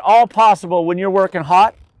at all possible when you're working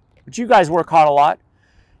hot, but you guys work hot a lot,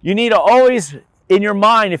 you need to always, in your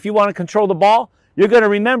mind, if you want to control the ball, you're going to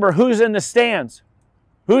remember who's in the stands,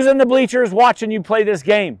 who's in the bleachers watching you play this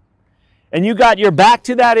game. And you got your back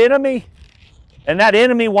to that enemy, and that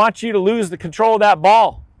enemy wants you to lose the control of that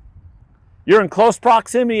ball. You're in close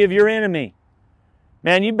proximity of your enemy.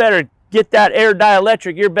 Man, you better get that air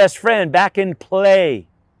dielectric, your best friend, back in play.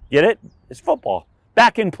 Get it? It's football.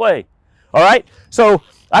 Back in play. All right? So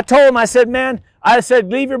I told him, I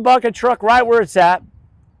said, leave your bucket truck right where it's at,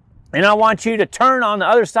 and I want you to turn on the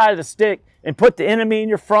other side of the stick and put the enemy in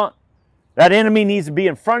your front. That enemy needs to be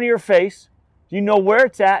in front of your face. You know where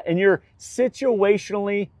it's at, and you're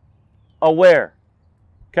situationally aware.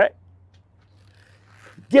 Okay?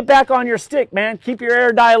 Get back on your stick, man. Keep your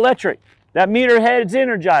air dielectric. That meter head's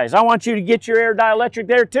energized. I want you to get your air dielectric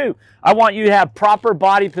there too. I want you to have proper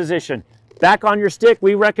body position. Back on your stick,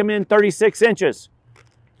 we recommend 36 inches.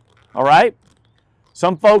 All right?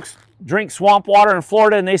 Some folks drink swamp water in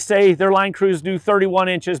Florida and they say their line crews do 31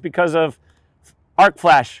 inches because of arc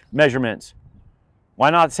flash measurements. Why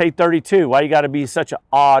not say 32? Why you got to be such an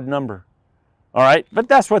odd number? All right? But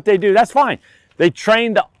that's what they do. That's fine. They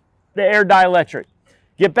train the air dielectric.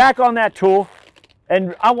 Get back on that tool,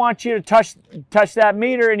 and I want you to touch that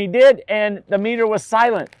meter, and he did, and the meter was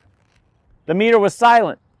silent. The meter was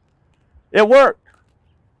silent. It worked.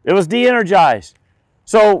 It was de-energized.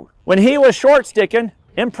 So when he was short sticking,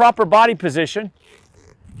 improper body position,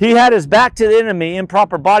 he had his back to the enemy,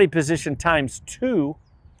 improper body position times 2,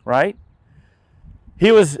 right?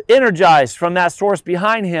 He was energized from that source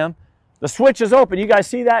behind him. The switch is open. You guys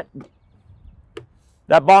see that?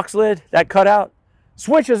 That box lid, that cutout?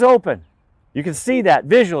 Switch is open. You can see that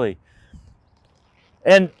visually.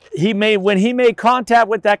 And when he made contact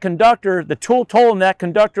with that conductor, the tool told him that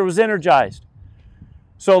conductor was energized.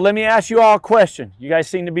 So let me ask you all a question. You guys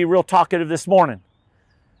seem to be real talkative this morning.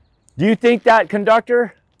 Do you think that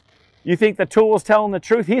conductor, you think the tool was telling the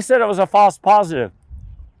truth? He said it was a false positive.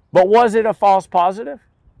 But was it a false positive?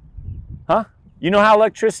 Huh? You know how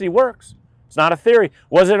electricity works. It's not a theory.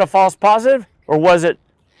 Was it a false positive or was it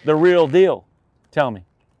the real deal? Tell me.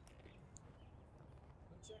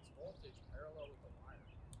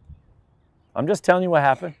 I'm just telling you what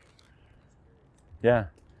happened. Yeah.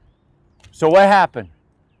 So what happened?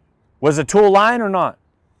 Was the tool lying or not?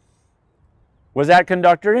 Was that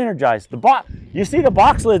conductor energized? You see the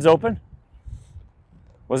box lid's open.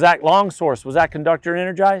 Was that long source? Was that conductor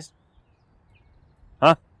energized?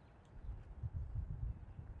 Huh?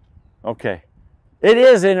 Okay. It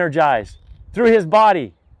is energized through his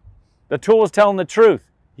body. The tool was telling the truth.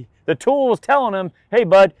 The tool was telling him, hey,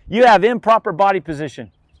 bud, you have improper body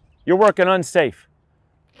position. You're working unsafe.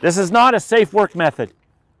 This is not a safe work method.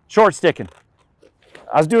 Short sticking.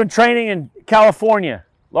 I was doing training in California,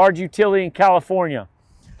 large utility in California.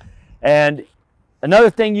 And another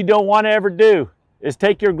thing you don't want to ever do is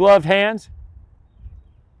take your gloved hands,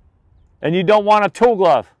 and you don't want a tool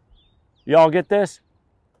glove. You all get this?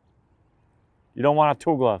 You don't want a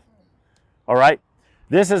tool glove. All right?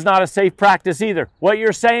 This is not a safe practice either. What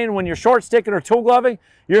you're saying when you're short sticking or tool gloving,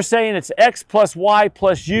 you're saying it's X plus Y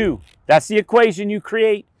plus U. That's the equation you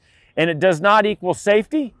create. And it does not equal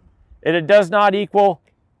safety, and it does not equal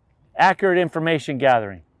accurate information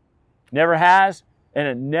gathering. Never has, and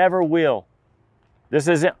it never will. This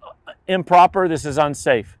is improper. This is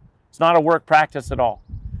unsafe. It's not a work practice at all.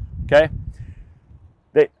 Okay?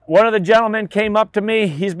 One of the gentlemen came up to me.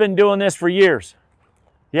 He's been doing this for years.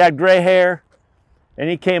 He had gray hair, and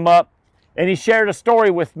he came up, and he shared a story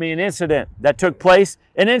with me, an incident that took place,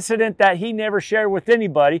 an incident that he never shared with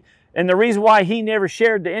anybody. And the reason why he never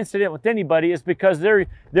shared the incident with anybody is because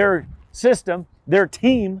their system, their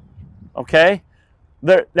team, okay,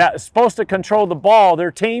 that's supposed to control the ball,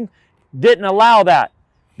 their team didn't allow that.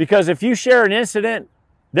 Because if you share an incident,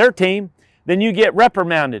 their team, then you get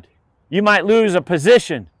reprimanded. You might lose a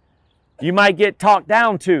position. You might get talked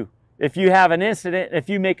down to if you have an incident, if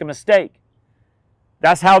you make a mistake.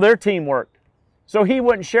 That's how their team worked. So he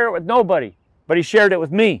wouldn't share it with nobody, but he shared it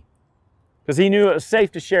with me because he knew it was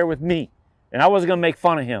safe to share with me, and I wasn't going to make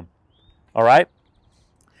fun of him. All right?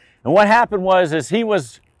 And what happened was he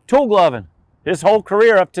was tool gloving his whole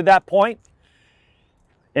career up to that point,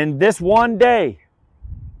 and this one day,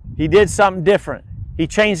 he did something different. He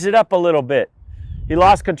changed it up a little bit. He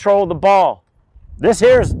lost control of the ball. That's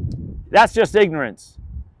just ignorance.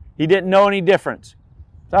 He didn't know any difference.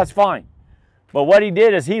 That's fine. But what he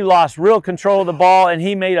did is he lost real control of the ball, and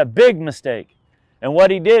he made a big mistake. And what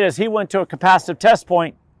he did is he went to a capacitive test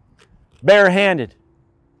point barehanded.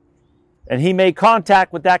 And he made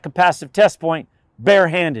contact with that capacitive test point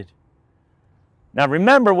barehanded. Now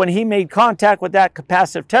remember, when he made contact with that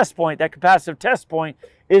capacitive test point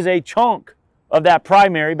is a chunk of that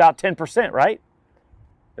primary, about 10%, right?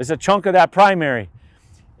 It's a chunk of that primary.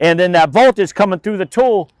 And then that voltage coming through the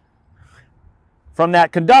tool from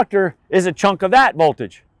that conductor is a chunk of that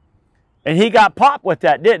voltage. And he got popped with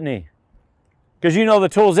that, didn't he? Because you know the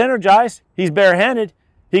tool's energized. He's barehanded.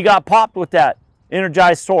 He got popped with that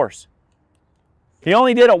energized source. He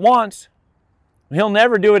only did it once. He'll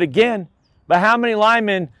never do it again. But how many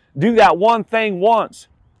linemen do that one thing once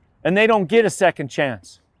and they don't get a second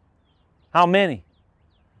chance? How many?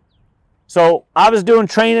 So I was doing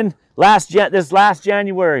training this last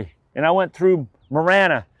January, and I went through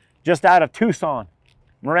Marana, just out of Tucson,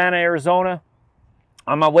 Marana, Arizona,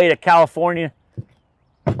 on my way to California.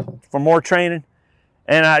 for more training.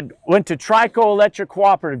 And I went to Trico Electric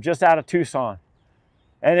Cooperative just out of Tucson.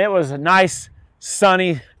 And it was a nice,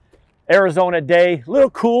 sunny Arizona day. A little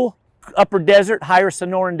cool, upper desert, higher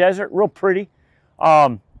Sonoran Desert, real pretty.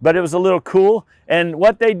 But it was a little cool. And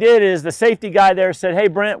what they did is the safety guy there said, hey,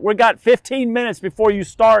 Brent, we got 15 minutes before you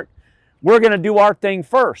start. We're going to do our thing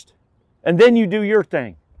first. And then you do your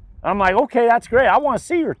thing. I'm like, okay, that's great. I want to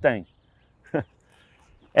see your thing.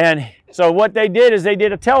 And so what they did is they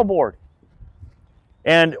did a tailboard.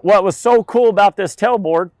 And what was so cool about this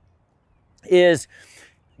tailboard is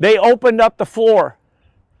they opened up the floor.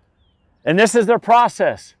 And this is their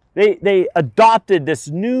process. They adopted this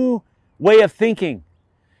new way of thinking.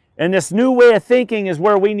 And this new way of thinking is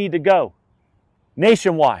where we need to go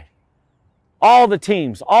nationwide. All the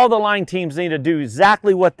teams, all the line teams need to do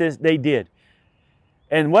exactly what they did.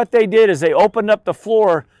 And what they did is they opened up the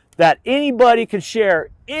floor that anybody could share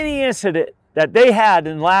any incident that they had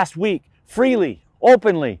in the last week freely,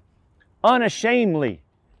 openly, unashamedly,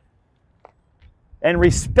 and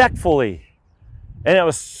respectfully. And it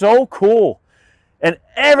was so cool. And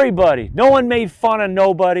everybody, no one made fun of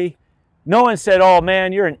nobody. No one said, oh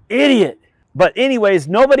man, you're an idiot. But anyways,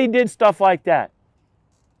 nobody did stuff like that.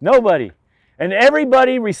 Nobody. And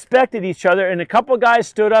everybody respected each other. And a couple guys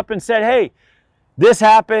stood up and said, hey, this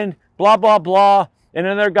happened, blah, blah, blah. And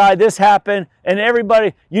another guy, this happened. And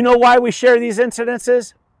everybody, you know why we share these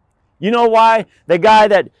incidences? You know why the guy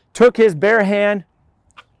that took his bare hand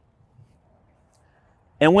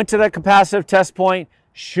and went to the capacitive test point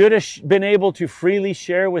should have been able to freely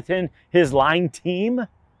share within his line team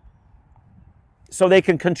so they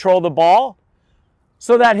can control the ball,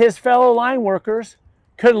 so that his fellow line workers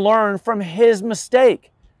could learn from his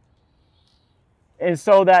mistake. And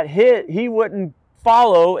so that he wouldn't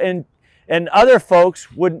follow and other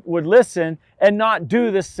folks would listen and not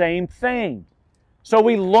do the same thing. So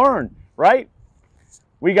we learn, right?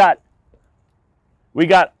 We got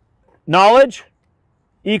knowledge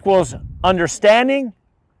equals understanding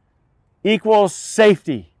equals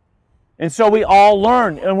safety. And so we all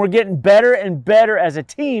learn, and we're getting better and better as a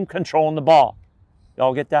team controlling the ball.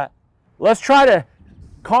 Y'all get that? Let's try to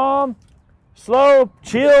calm, slow,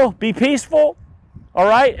 chill, be peaceful, all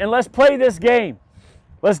right? And let's play this game.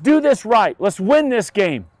 Let's do this right. Let's win this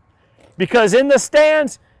game. Because in the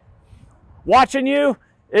stands, watching you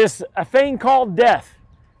is a thing called death.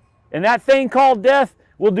 And that thing called death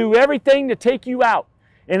will do everything to take you out.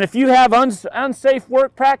 And if you have unsafe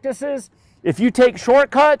work practices, if you take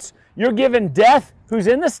shortcuts, you're giving death, who's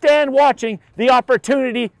in the stand watching, the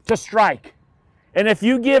opportunity to strike. And if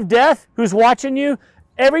you give death, who's watching you,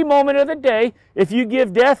 every moment of the day, if you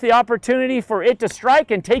give death the opportunity for it to strike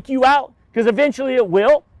and take you out, because eventually it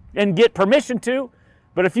will, and get permission to,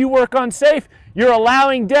 but if you work unsafe, you're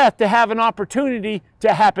allowing death to have an opportunity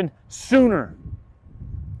to happen sooner.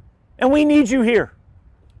 And we need you here.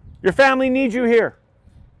 Your family needs you here.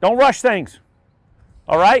 Don't rush things.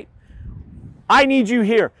 All right? I need you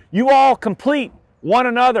here. You all complete one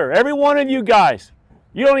another. Every one of you guys.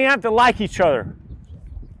 You don't even have to like each other.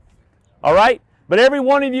 All right? But every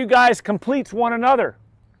one of you guys completes one another.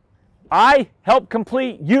 I help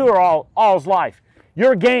complete your all's life.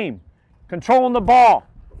 Your game. Controlling the ball.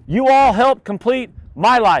 You all help complete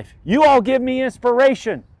my life. You all give me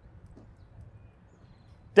inspiration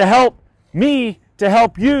to help me, to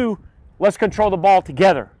help you. Let's control the ball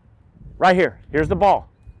together. Right here. Here's the ball.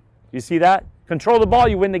 You see that? Control the ball,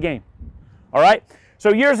 you win the game. All right?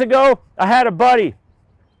 So years ago, I had a buddy.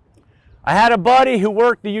 Who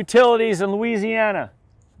worked the utilities in Louisiana.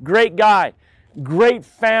 Great guy. Great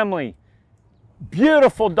family.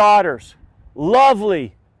 Beautiful daughters.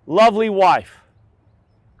 Lovely, lovely wife.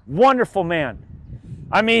 Wonderful man.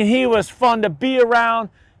 I mean, he was fun to be around,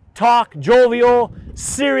 talk, jovial,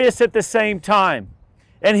 serious at the same time.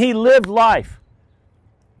 And he lived life.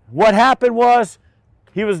 What happened was,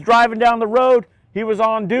 he was driving down the road. He was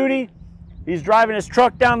on duty. He's driving his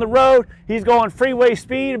truck down the road. He's going freeway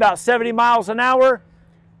speed, about 70 miles an hour.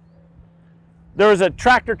 There was a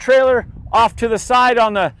tractor trailer off to the side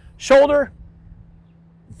on the shoulder.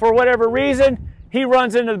 For whatever reason, he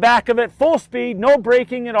runs into the back of it, full speed, no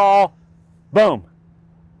braking at all. Boom.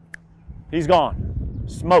 He's gone.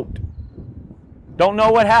 Smoked. Don't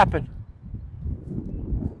know what happened.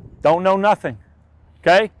 Don't know nothing.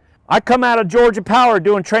 Okay? I come out of Georgia Power,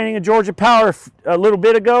 doing training at Georgia Power a little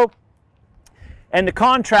bit ago, and the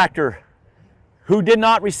contractor who did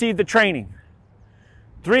not receive the training,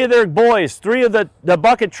 three of their boys, three of the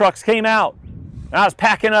bucket trucks came out, and I was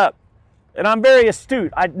packing up. And I'm very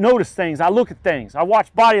astute. I notice things. I look at things. I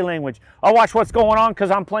watch body language. I watch what's going on because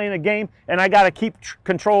I'm playing a game, and I got to keep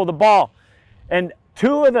control of the ball. And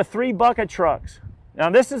 2 of the 3 bucket trucks. Now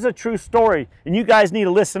this is a true story, and you guys need to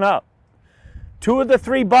listen up. 2 of the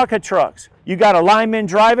 3 bucket trucks, you got a lineman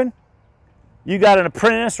driving, you got an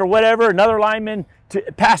apprentice or whatever, another lineman to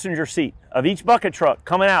passenger seat of each bucket truck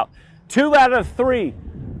coming out. 2 out of 3,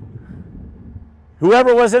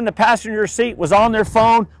 whoever was in the passenger seat was on their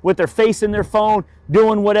phone with their face in their phone,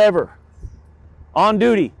 doing whatever, on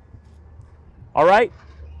duty. All right?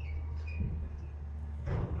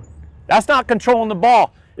 That's not controlling the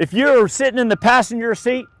ball. If you're sitting in the passenger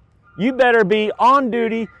seat, you better be on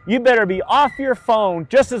duty. You better be off your phone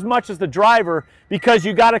just as much as the driver, because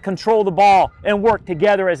you got to control the ball and work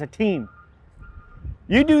together as a team.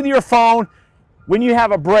 You do your phone when you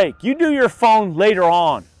have a break. You do your phone later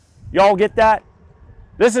on. Y'all get that?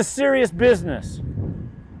 This is serious business.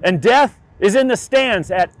 And death is in the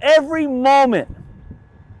stands at every moment.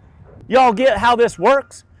 Y'all get how this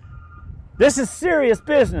works? This is serious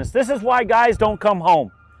business. This is why guys don't come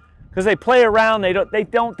home. Because they play around, they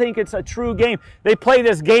don't think it's a true game. They play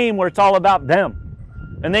this game where it's all about them.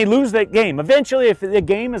 And they lose that game. Eventually, if the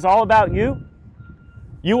game is all about you,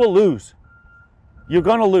 you will lose. You're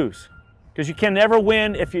going to lose. Because you can never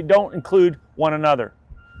win if you don't include one another.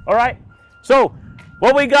 All right? So,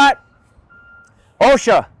 what we got?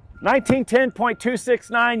 OSHA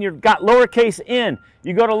 1910.269, you've got lowercase n.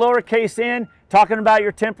 You go to lowercase n, talking about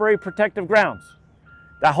your temporary protective grounds.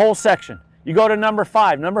 That whole section. You go to number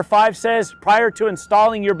 5. Number 5 says, prior to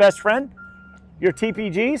installing your best friend, your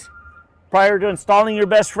TPGs, prior to installing your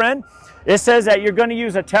best friend, it says that you're going to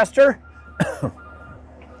use a tester.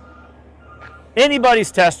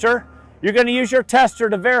 Anybody's tester. You're going to use your tester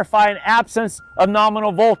to verify an absence of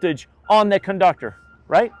nominal voltage on the conductor,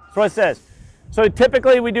 right? That's what it says. So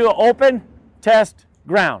typically we do an open, test,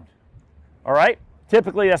 ground, all right?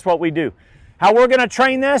 Typically that's what we do. How we're going to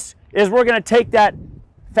train this is we're going to take that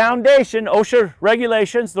foundation, OSHA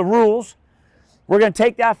regulations, the rules. We're going to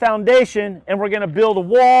take that foundation and we're going to build the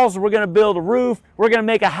walls, we're going to build a roof, we're going to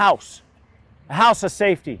make a house of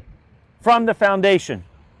safety from the foundation.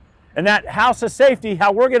 And that house of safety,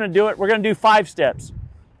 how we're going to do it, we're going to do 5 steps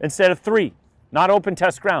instead of 3, not open,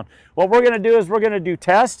 test, ground. What we're going to do is we're going to do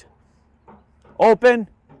test, open,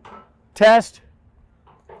 test,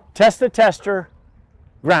 test the tester,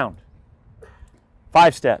 ground.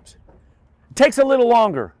 5 steps. It takes a little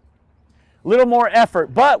longer, a little more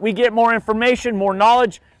effort, but we get more information, more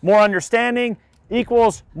knowledge, more understanding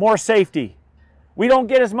equals more safety. We don't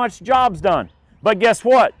get as much jobs done, but guess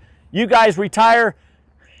what? You guys retire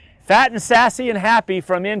fat and sassy and happy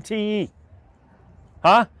from MTE,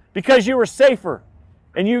 huh? Because you were safer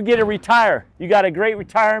and you get to retire. You got a great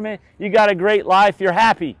retirement, you got a great life, you're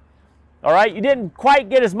happy, all right? You didn't quite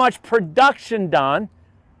get as much production done,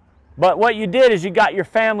 but what you did is you got your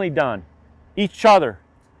family done. Each other,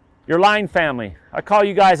 your line family. I call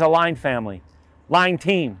you guys a line family, line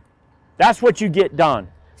team. That's what you get done,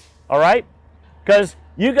 all right? Because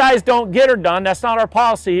you guys don't get her done. That's not our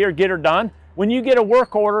policy here, get her done. When you get a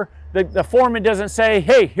work order, the foreman doesn't say,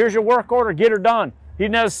 hey, here's your work order, get her done. He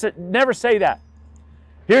never say that.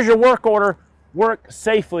 Here's your work order, work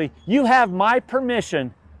safely. You have my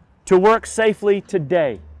permission to work safely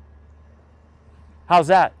today. How's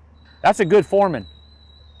that? That's a good foreman.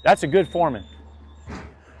 That's a good foreman.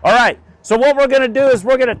 All right, so what we're going to do is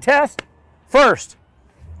we're going to test first.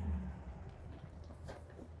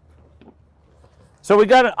 So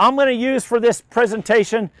I'm going to use for this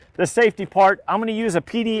presentation, the safety part, I'm going to use a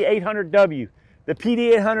PD800W. The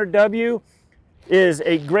PD800W is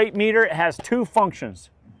a great meter. It has 2 functions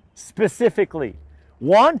specifically.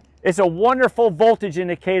 One, it's a wonderful voltage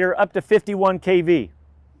indicator up to 51 kV.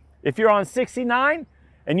 If you're on 69,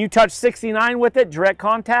 and you touch 69 with it, direct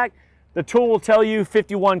contact, the tool will tell you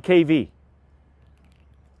 51 kV.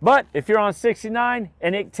 But if you're on 69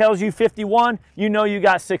 and it tells you 51, you know you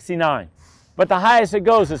got 69. But the highest it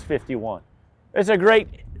goes is 51. It's a great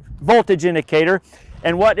voltage indicator.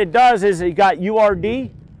 And what it does is you got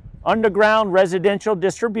URD, underground residential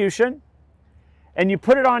distribution, and you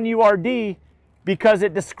put it on URD because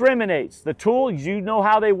it discriminates. The tool, you know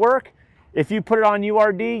how they work. If you put it on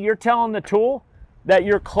URD, you're telling the tool that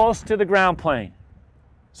you're close to the ground plane.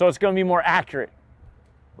 So it's going to be more accurate,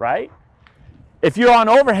 right? If you're on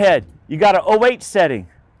overhead, you got an OH setting.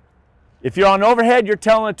 If you're on overhead, you're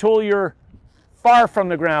telling the tool you're far from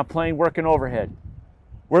the ground plane working overhead.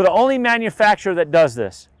 We're the only manufacturer that does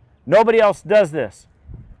this. Nobody else does this.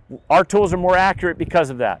 Our tools are more accurate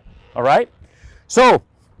because of that, all right? So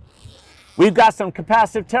we've got some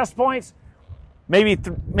capacitive test points. Maybe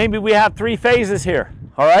we have 3 phases here,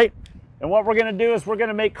 all right? And what we're going to do is we're going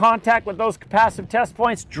to make contact with those capacitive test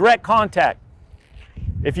points, direct contact.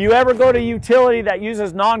 If you ever go to a utility that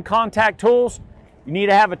uses non-contact tools, you need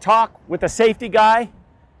to have a talk with a safety guy,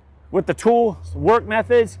 with the tool work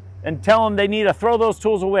methods, and tell them they need to throw those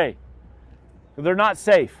tools away. They're not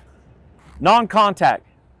safe. Non-contact.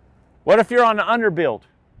 What if you're on an underbuild?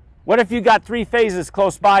 What if you got 3 phases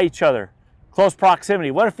close by each other, close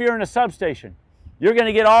proximity? What if you're in a substation? You're going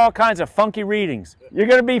to get all kinds of funky readings. You're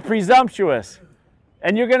going to be presumptuous,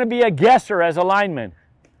 and you're going to be a guesser as a lineman.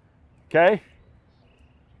 Okay?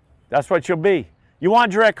 That's what you'll be. You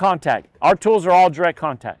want direct contact. Our tools are all direct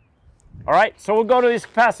contact. All right, so we'll go to these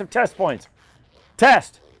capacitive test points.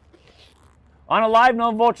 Test on a live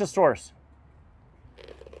known voltage source.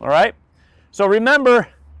 All right, so remember,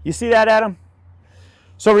 you see that, Adam?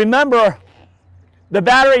 So remember, the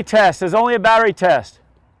battery test is only a battery test.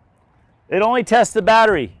 It only tests the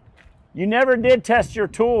battery. You never did test your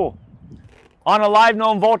tool on a live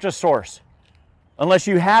known voltage source unless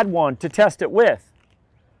you had one to test it with.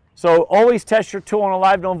 So always test your tool on a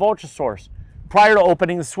live known voltage source prior to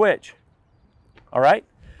opening the switch. All right?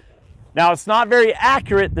 Now it's not very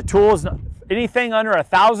accurate. The tool is anything under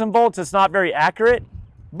 1,000 volts, it's not very accurate.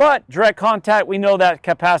 But direct contact, we know that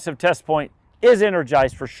capacitive test point is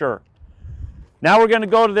energized for sure. Now we're going to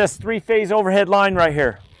go to this 3-phase overhead line right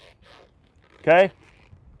here. Okay?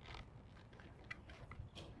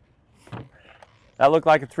 That look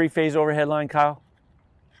like a 3-phase overhead line, Kyle?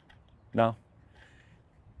 No?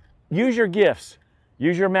 Use your gifts.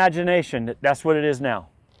 Use your imagination. That's what it is now.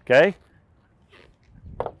 Okay?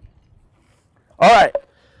 All right.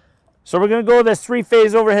 So we're going to go to this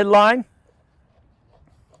 3-phase overhead line.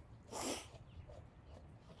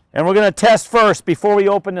 And we're going to test first before we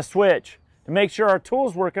open the switch to make sure our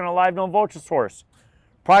tool's working on a live known voltage source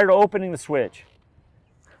prior to opening the switch.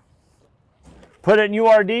 Put it in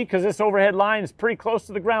URD because this overhead line is pretty close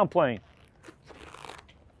to the ground plane.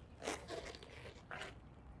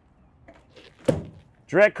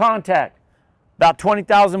 Direct contact, about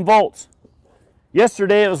 20,000 volts.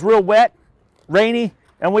 Yesterday it was real wet, rainy,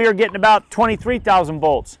 and we were getting about 23,000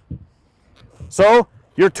 volts. So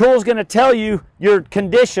your tool is going to tell you your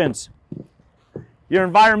conditions, your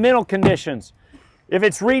environmental conditions. If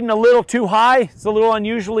it's reading a little too high, it's a little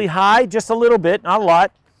unusually high, just a little bit, not a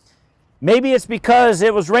lot. Maybe it's because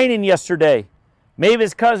it was raining yesterday. Maybe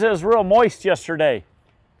it's because it was real moist yesterday.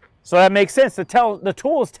 So that makes sense. The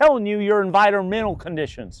tool is telling you your environmental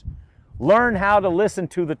conditions. Learn how to listen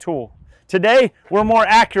to the tool. Today, we're more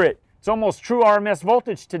accurate. It's almost true RMS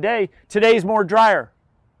voltage today. Today's more drier.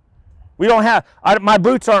 We don't have, my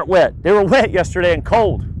boots aren't wet. They were wet yesterday and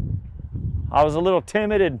cold. I was a little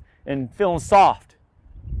timid and feeling soft.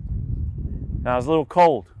 And I was a little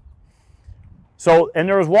cold. So, and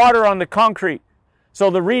there was water on the concrete.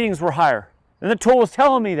 So the readings were higher. And the tool was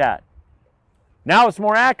telling me that. Now it's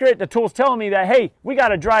more accurate. The tool's telling me that, hey, we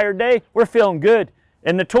got a drier day. We're feeling good.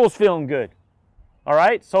 And the tool's feeling good. All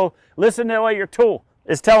right? So listen to what your tool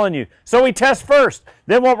is telling you. So we test first.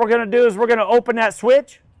 Then what we're going to do is we're going to open that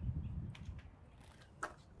switch.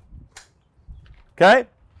 Okay?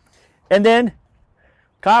 And then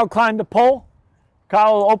Kyle climbed the pole.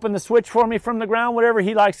 Kyle will open the switch for me from the ground, whatever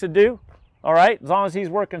he likes to do. All right? As long as he's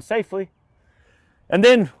working safely. And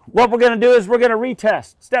then what we're going to do is we're going to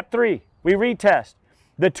retest. Step 3. We retest.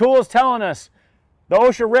 The tool is telling us, the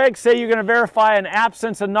OSHA regs say you're going to verify an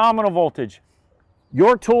absence of nominal voltage.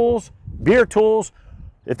 Your tools, Bierer tools,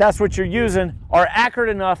 if that's what you're using, are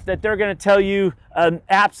accurate enough that they're going to tell you an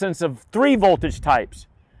absence of 3 voltage types.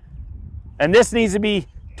 And this needs to be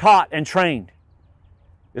taught and trained.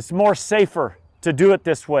 It's more safer to do it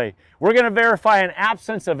this way. We're going to verify an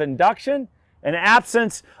absence of induction, an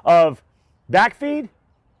absence of backfeed,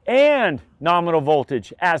 and nominal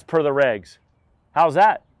voltage as per the regs. How's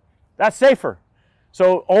that? That's safer.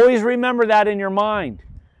 So always remember that in your mind.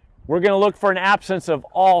 We're going to look for an absence of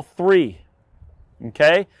all 3.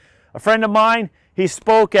 Okay? A friend of mine, he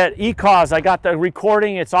spoke at ECOS. I got the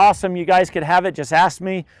recording. It's awesome. You guys could have it. Just ask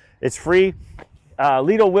me. It's free.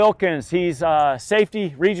 Lito Wilkins, he's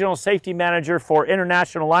regional safety manager for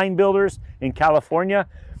International Line Builders in California.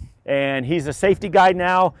 And he's a safety guy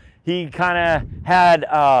now. He kind of had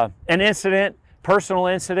an incident, personal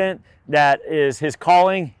incident, that is his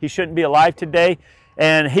calling. He shouldn't be alive today.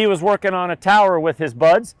 And he was working on a tower with his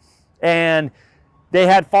buds, and they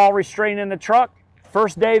had fall restraint in the truck.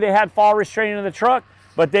 First day they had fall restraint in the truck,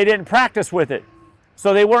 but they didn't practice with it.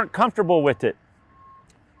 So they weren't comfortable with it.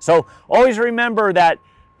 So always remember that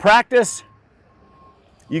practice,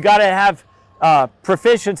 you got to have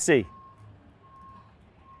proficiency.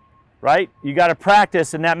 Right? You got to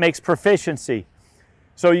practice, and that makes proficiency.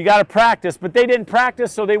 So you got to practice, but they didn't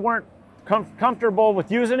practice, so they weren't comfortable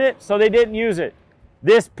with using it, so they didn't use it.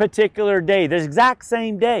 this particular day, this exact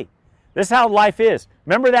same day. This is how life is.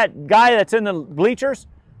 Remember that guy that's in the bleachers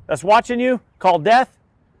that's watching you called death?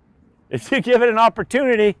 If you give it an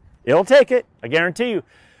opportunity, it'll take it, I guarantee you.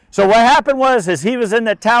 So what happened was, as he was in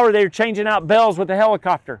that tower, they were changing out bells with the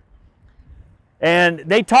helicopter. And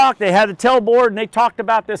they talked, they had a tailboard, and they talked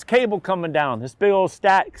about this cable coming down, this big old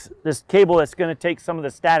this cable that's going to take some of the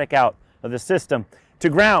static out of the system to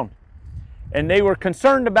ground. And they were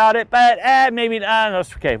concerned about it, but maybe, no,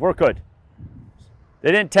 it's okay, we're good.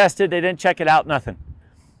 They didn't test it, they didn't check it out, nothing.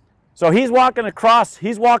 So he's walking across,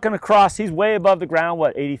 he's way above the ground,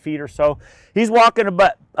 what, 80 feet or so. He's walking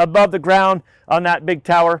above the ground on that big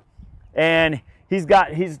tower, and he's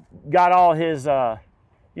got all his,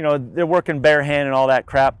 you know, they're working bare hand and all that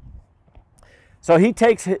crap. So he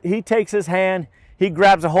takes his hand, he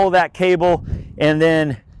grabs a hold of that cable, and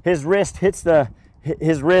then his wrist hits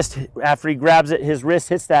after he grabs it, his wrist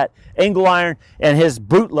hits that angle iron, and his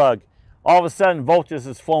boot lug, all of a sudden voltage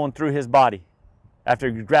is flowing through his body. After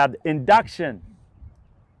you grab induction.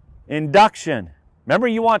 Remember,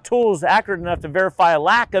 you want tools accurate enough to verify a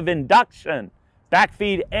lack of induction,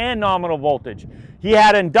 backfeed and nominal voltage. He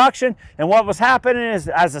had induction, and what was happening is,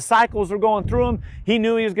 as the cycles were going through him, he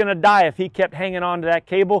knew he was going to die if he kept hanging on to that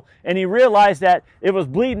cable, and he realized that it was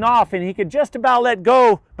bleeding off, and he could just about let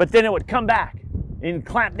go, but then it would come back and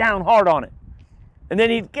clamp down hard on it. And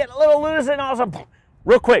then he'd get a little loose, and all of a sudden,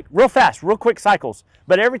 real quick, real fast, real quick cycles.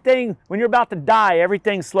 But everything, when you're about to die,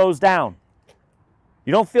 everything slows down.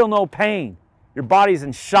 You don't feel no pain. Your body's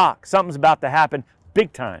in shock. Something's about to happen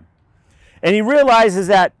big time. And he realizes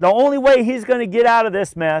that the only way he's going to get out of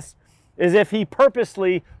this mess is if he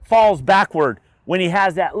purposely falls backward when he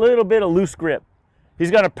has that little bit of loose grip.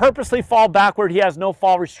 He's going to purposely fall backward. He has no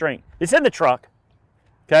fall restraint. It's in the truck,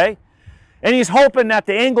 okay? And he's hoping that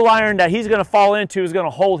the angle iron that he's going to fall into is going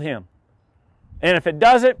to hold him. And if it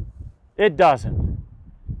doesn't, it doesn't.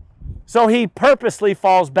 So he purposely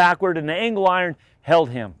falls backward, and the angle iron held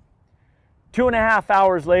him. 2.5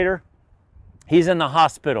 hours later, he's in the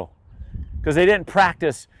hospital because they didn't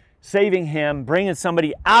practice saving him, bringing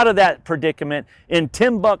somebody out of that predicament in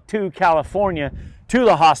Timbuktu, California, to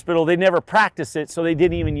the hospital. They never practiced it, so they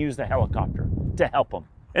didn't even use the helicopter to help him.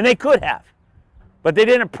 And they could have, but they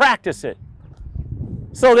didn't practice it.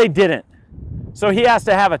 So they didn't. So he has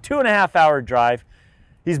to have a 2.5 hour drive.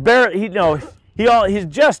 He's he's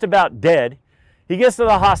just about dead. He gets to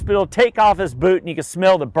the hospital, take off his boot, and you can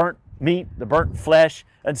smell the burnt meat, the burnt flesh,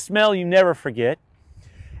 and smell you never forget.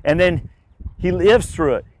 And then he lives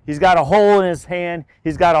through it. He's got a hole in his hand,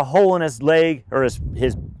 he's got a hole in his leg or his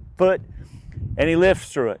foot, and he lives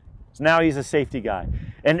through it. So now he's a safety guy.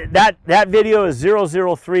 And that video is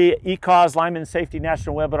 003 ECOS Linemen Safety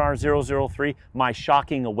National Webinar 003, My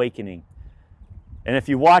Shocking Awakening. And if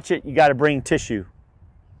you watch it, you got to bring tissue,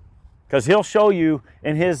 because he'll show you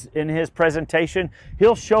in his presentation,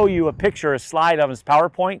 he'll show you a picture, a slide of his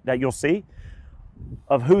PowerPoint that you'll see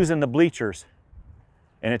of who's in the bleachers,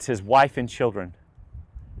 and it's his wife and children,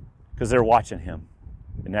 because they're watching him,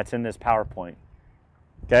 and that's in this PowerPoint.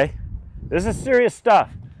 Okay, this is serious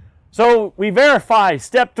stuff. So we verify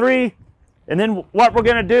step 3, and then what we're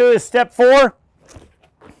going to do is step 4.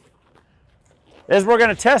 Is we're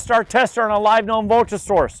going to test our tester on a live known voltage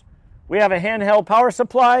source. We have a handheld power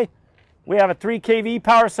supply. We have a 3 kV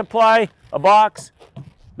power supply, a box.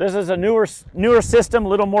 This is a newer system, a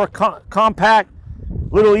little more compact,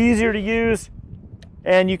 a little easier to use,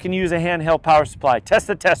 and you can use a handheld power supply. Test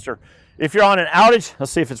the tester. If you're on an outage,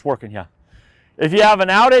 let's see if it's working, yeah. If you have an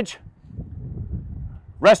outage,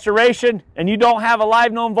 restoration, and you don't have a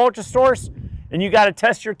live known voltage source, and you got to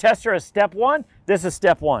test your tester as step 1, this is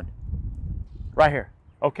step 1. Right here,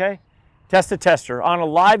 okay? Test the tester on a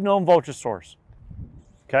live known voltage source,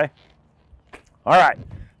 okay? All right,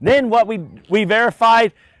 then what we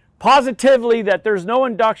verified positively that there's no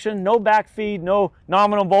induction, no backfeed, no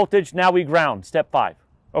nominal voltage. Now we ground, step 5,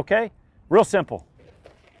 okay? Real simple,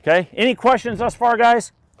 okay? Any questions thus far,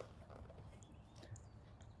 guys?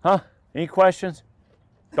 Huh? Any questions?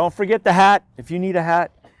 Don't forget the hat if you need a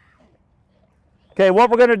hat. Okay, what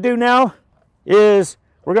we're going to do now is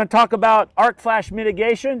we're going to talk about arc flash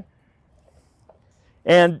mitigation.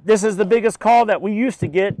 And this is the biggest call that we used to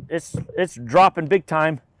get. It's dropping big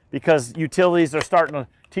time because utilities are starting to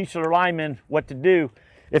teach their linemen what to do.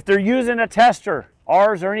 If they're using a tester,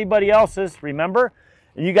 ours or anybody else's, remember,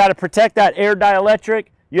 and you got to protect that air dielectric.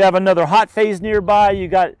 You have another hot phase nearby. You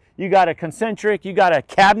got a concentric. You got a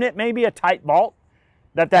cabinet, maybe a tight bolt.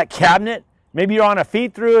 That cabinet, maybe you're on a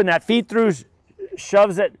feed through, and that feed through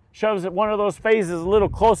shoves it one of those phases a little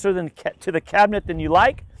closer to the cabinet than you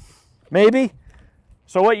like, maybe.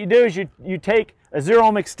 So what you do is you take a 0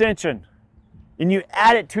 ohm extension and you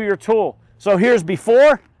add it to your tool. So here's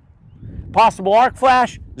before, possible arc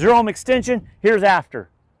flash, 0 ohm extension, here's after.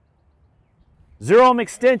 0 ohm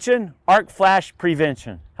extension, arc flash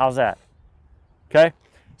prevention. How's that? Okay,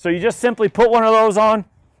 so you just simply put one of those on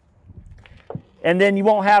and then you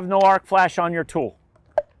won't have no arc flash on your tool.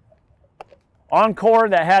 Encore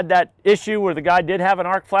that had that issue where the guy did have an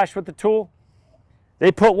arc flash with the tool,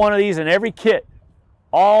 they put one of these in every kit.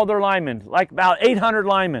 All their linemen, like about 800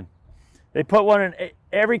 linemen. They put one in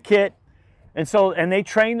every kit, and they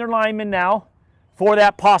train their linemen now for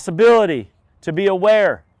that possibility, to be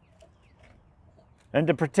aware and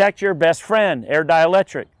to protect your best friend, air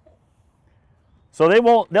dielectric. So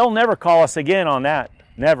they'll never call us again on that,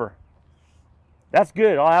 never. That's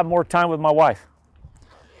good, I'll have more time with my wife.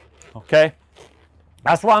 Okay,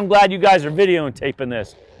 that's why I'm glad you guys are videotaping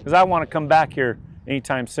this, because I want to come back here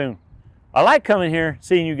anytime soon. I like coming here,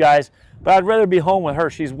 seeing you guys, but I'd rather be home with her.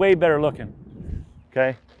 She's way better looking.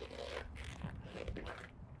 Okay?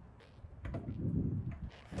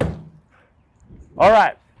 All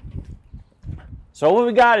right. So what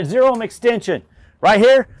we got is 0 ohm extension. Right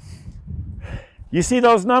here, you see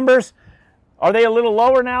those numbers? Are they a little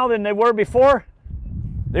lower now than they were before?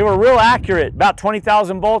 They were real accurate, about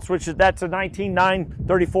 20,000 volts, that's a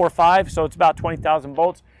 19.934.5, so it's about 20,000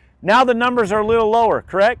 volts. Now the numbers are a little lower,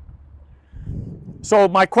 correct? So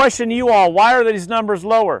my question to you all, why are these numbers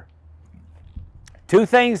lower? Two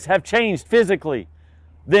things have changed physically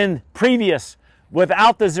than previous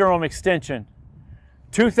without the 0 ohm extension.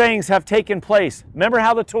 Two things have taken place. Remember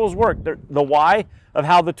how the tools work, the why of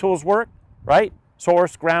how the tools work, right?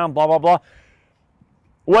 Source, ground, blah, blah, blah.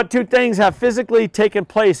 What two things have physically taken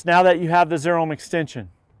place now that you have the 0 ohm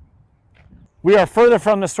extension? We are further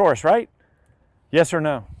from the source, right? Yes or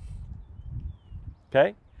no?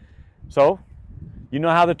 Okay, so you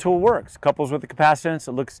know how the tool works. Couples with the capacitance,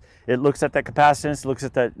 it looks at that capacitance, it looks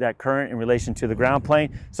at that current in relation to the ground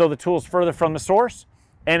plane. So the tool's further from the source,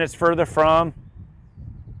 and it's further from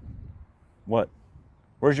what?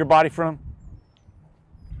 Where's your body from?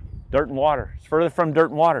 Dirt and water. It's further from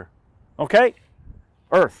dirt and water. Okay?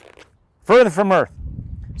 Earth. Further from Earth.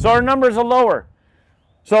 So our numbers are lower.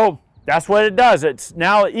 So that's what it does. It's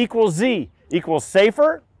now equals Z. Equals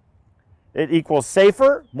safer. It equals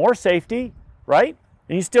safer, more safety, right?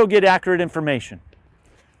 And you still get accurate information.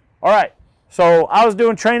 All right, so I was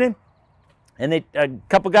doing training, and a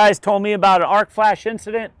couple guys told me about an arc flash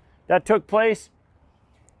incident that took place.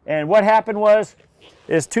 And what happened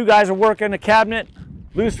is two guys were working a cabinet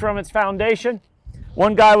loose from its foundation.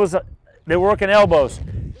 One guy they were working elbows.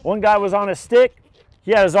 One guy was on a stick.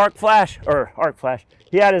 He had his arc flash.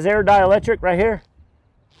 He had his air dielectric right here.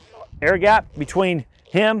 Air gap between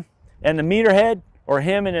him and the meter head, or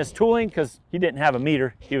him and his tooling, because he didn't have a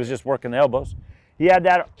meter. He was just working the elbows. He had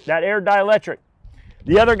that air dielectric.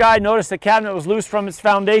 The other guy noticed the cabinet was loose from its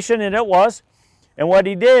foundation, and it was. And what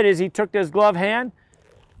he did is he took his gloved hand,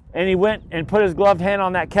 and he went and put his gloved hand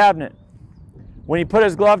on that cabinet. When he put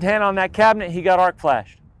his gloved hand on that cabinet, he got arc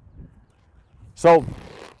flashed. So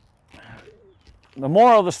the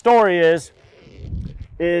moral of the story is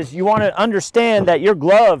you want to understand that your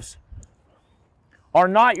gloves are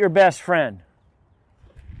not your best friend.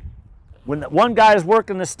 When one guy is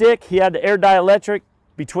working the stick, he had the air dielectric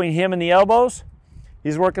between him and the elbows.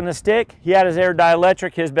 He's working the stick, he had his air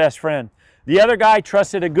dielectric, his best friend. The other guy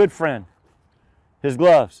trusted a good friend, his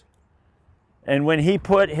gloves. And when he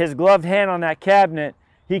put his gloved hand on that cabinet,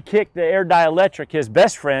 he kicked the air dielectric, his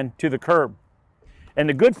best friend, to the curb. And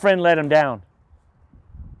the good friend let him down.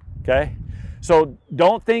 Okay? So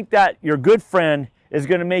don't think that your good friend is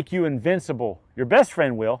going to make you invincible. Your best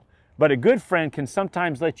friend will, but a good friend can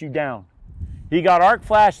sometimes let you down. He got arc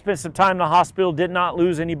flash, spent some time in the hospital, did not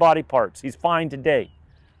lose any body parts. He's fine today.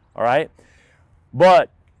 All right? But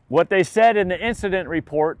what they said in the incident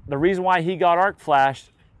report, the reason why he got arc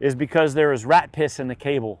flashed is because there was rat piss in the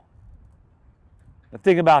cable. Now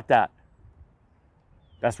think about that.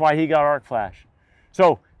 That's why he got arc flash.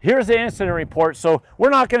 So here's the incident report. So we're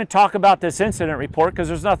not going to talk about this incident report because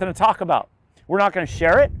there's nothing to talk about. We're not going to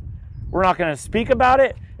share it. We're not going to speak about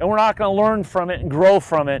it. And we're not going to learn from it and grow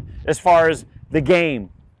from it as far as the game,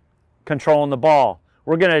 controlling the ball.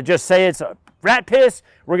 We're going to just say it's a rat piss.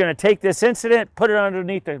 We're going to take this incident, put it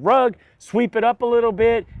underneath the rug, sweep it up a little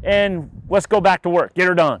bit, and let's go back to work. Get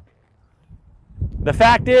her done. The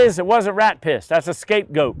fact is, it wasn't rat piss. That's a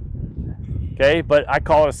scapegoat. Okay, but I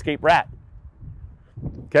call it a scape rat.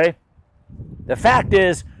 Okay? The fact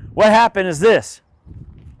is, what happened is this.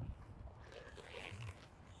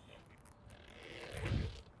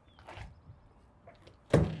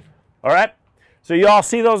 All right? So you all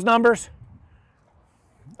see those numbers?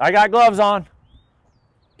 I got gloves on.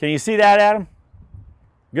 Can you see that, Adam?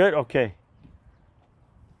 Good? Okay.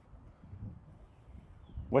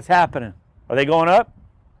 What's happening? Are they going up?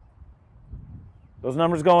 Those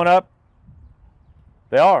numbers going up?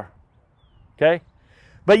 They are. Okay?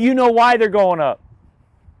 But you know why they're going up.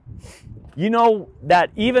 You know that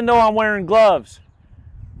even though I'm wearing gloves,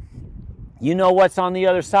 you know what's on the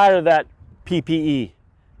other side of that PPE.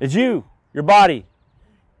 It's you, your body,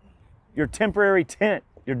 your temporary tent,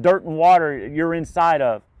 your dirt and water you're inside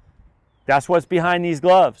of. That's what's behind these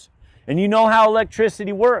gloves. And you know how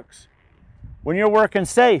electricity works. When you're working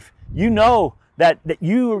safe, you know that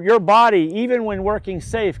your body, even when working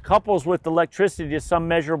safe, couples with electricity to some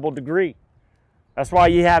measurable degree. That's why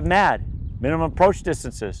you have MAD, minimum approach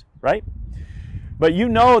distances, right? But you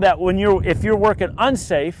know that if you're working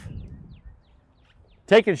unsafe,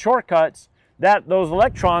 taking shortcuts, that those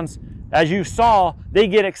electrons, as you saw, they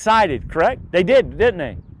get excited, correct? They did, didn't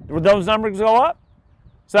they? Would those numbers go up?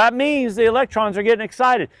 So that means the electrons are getting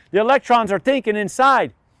excited. The electrons are thinking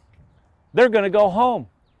inside, they're going to go home.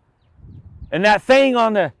 And that thing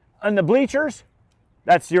on the bleachers,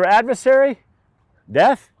 that's your adversary,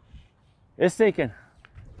 death, is thinking,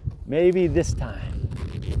 maybe this time,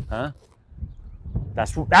 huh?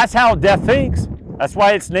 That's how death thinks. That's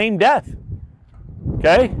why it's named death.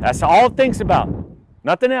 Okay? That's all it thinks about.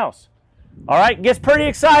 Nothing else. All right? Gets pretty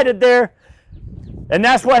excited there. And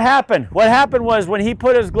that's what happened. What happened was when he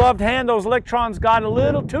put his gloved hand, those electrons got a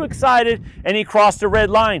little too excited and he crossed the red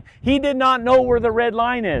line. He did not know where the red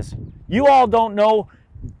line is. You all don't know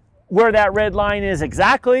where that red line is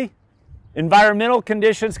exactly. Environmental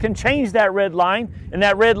conditions can change that red line. And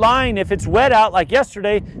that red line, if it's wet out like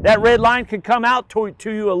yesterday, that red line could come out to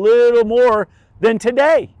you a little more than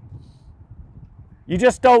today. You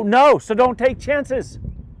just don't know, so don't take chances.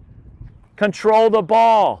 Control the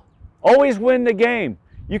ball. Always win the game.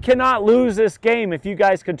 You cannot lose this game if you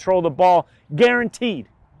guys control the ball. Guaranteed.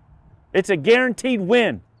 It's a guaranteed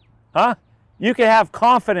win. Huh? You can have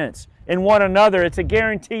confidence in one another. It's a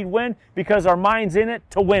guaranteed win because our mind's in it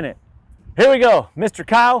to win it. Here we go. Mr.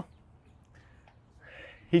 Kyle.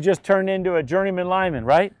 He just turned into a journeyman lineman,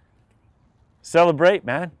 right? Celebrate,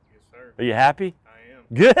 man. Yes, sir. Are you happy? I am.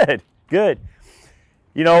 Good, good.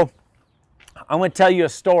 You know, I'm going to tell you a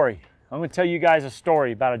story. I'm going to tell you guys a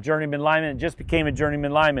story about a journeyman lineman that just became a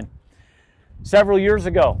journeyman lineman. Several years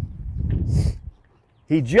ago,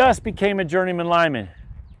 he just became a journeyman lineman.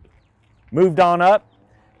 Moved on up,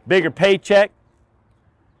 bigger paycheck.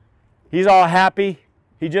 He's all happy.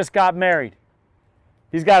 He just got married.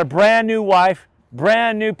 He's got a brand new wife,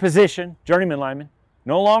 brand new position, journeyman lineman.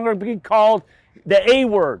 No longer being called the A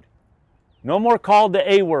word. No more called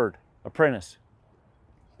the A word, apprentice.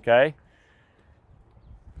 Okay?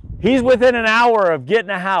 He's within an hour of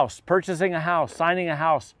getting a house, purchasing a house, signing a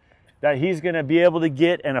house that he's going to be able to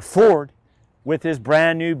get and afford with his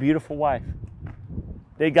brand new beautiful wife.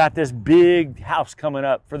 They got this big house coming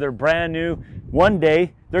up for their brand new. One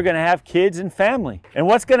day they're going to have kids and family. And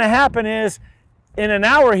what's going to happen is in an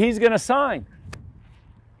hour he's going to sign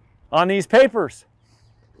on these papers.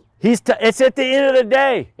 It's at the end of the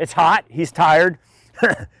day. It's hot. He's tired.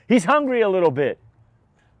 He's hungry a little bit.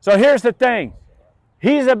 So here's the thing.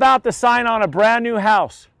 He's about to sign on a brand new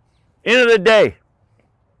house. End of the day.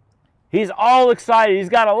 He's all excited. He's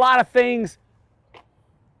got a lot of things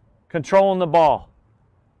controlling the ball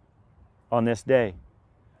on this day.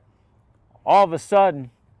 All of a sudden,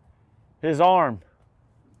 his arm,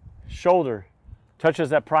 shoulder, touches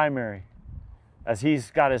that primary as he's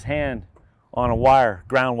got his hand on a wire,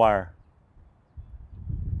 ground wire.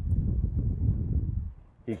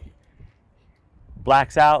 He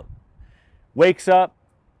blacks out, wakes up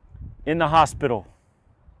in the hospital.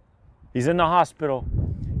 He's in the hospital.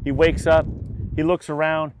 He wakes up, he looks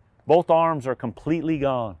around, both arms are completely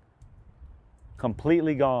gone.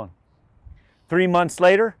 Completely gone. 3 months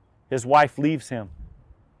later, his wife leaves him.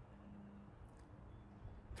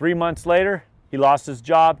 3 months later, he lost his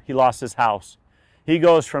job, he lost his house. He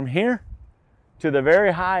goes from here to the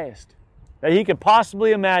very highest that he could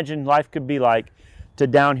possibly imagine life could be like to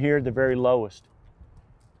down here, the very lowest.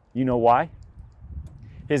 You know why?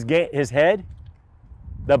 His head,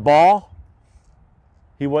 the ball,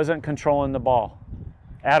 he wasn't controlling the ball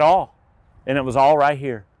at all. And it was all right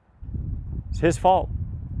here. It's his fault.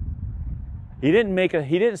 He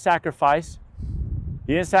didn't sacrifice.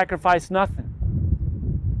 He didn't sacrifice nothing.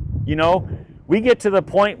 You know, we get to the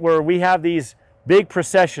point where we have these big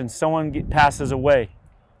processions. Someone passes away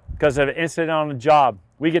because of an incident on the job.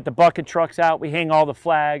 We get the bucket trucks out. We hang all the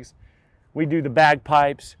flags. We do the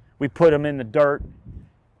bagpipes. We put them in the dirt.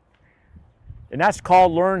 And that's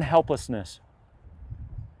called learned helplessness.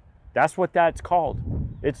 That's what that's called.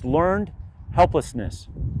 It's learned helplessness.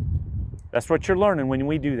 That's what you're learning when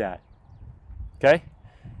we do that. Okay?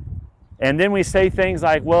 And then we say things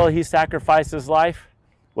like, well, he sacrificed his life.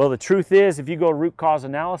 Well, the truth is, if you go root cause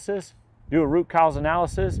analysis, do a root cause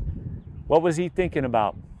analysis, what was he thinking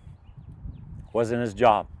about? Wasn't his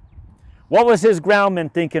job. What was his groundman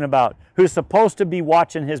thinking about, who's supposed to be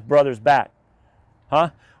watching his brother's back?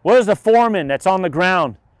 Huh? What is the foreman that's on the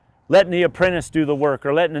ground letting the apprentice do the work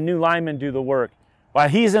or letting the new lineman do the work while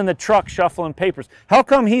he's in the truck shuffling papers? How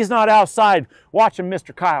come he's not outside watching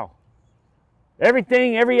Mr. Kyle?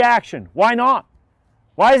 Everything, every action. Why not?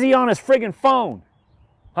 Why is he on his friggin' phone?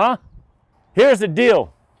 Huh? Here's the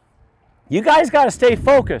deal. You guys got to stay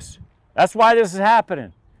focused. That's why this is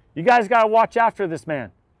happening. You guys got to watch after this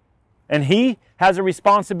man. And he has a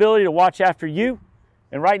responsibility to watch after you.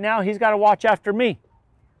 And right now, he's got to watch after me.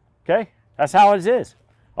 Okay? That's how it is.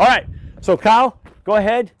 All right. So, Kyle, go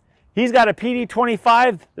ahead. He's got a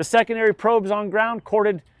PD25. The secondary probe's on ground,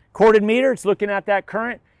 corded meter. It's looking at that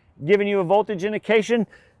current, giving you a voltage indication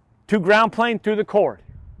to ground plane through the cord.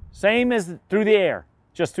 Same as through the air,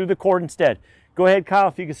 just through the cord instead. Go ahead, Kyle,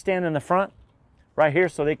 if you could stand in the front right here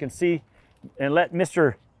so they can see and let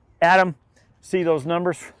Mr. Adam see those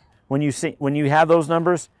numbers when you have those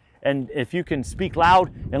numbers. And if you can speak loud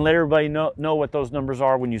and let everybody know what those numbers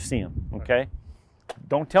are when you see them, okay?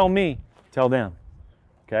 Don't tell me, tell them,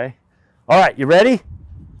 okay? All right, you ready?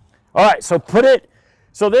 All right, so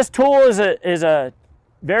so this tool is a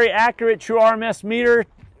very accurate true RMS meter,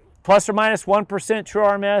 plus or minus 1% true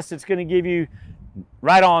RMS. It's going to give you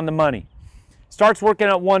right on the money. Starts working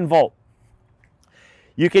at 1 volt.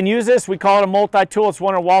 You can use this. We call it a multi-tool. It's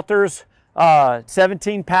one of Walter's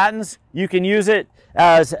 17 patents. You can use it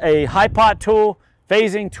as a high pot tool,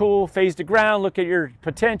 phasing tool, phase to ground, look at your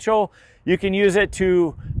potential. You can use it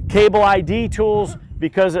to cable ID tools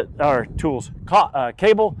because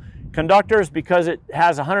cable conductors, because it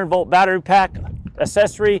has a 100-volt battery pack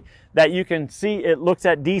accessory that you can see. It looks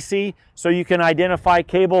at DC, so you can identify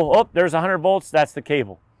cable. Oh, there's 100 volts. That's the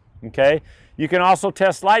cable. Okay. You can also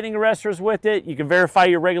test lightning arresters with it. You can verify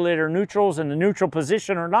your regulator neutrals in the neutral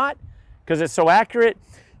position or not, because it's so accurate.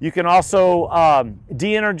 You can also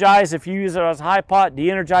de-energize, if you use it as a high pot,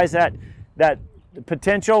 de-energize that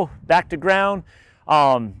potential back to ground.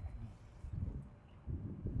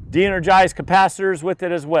 De-energize capacitors with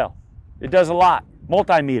it as well. It does a lot.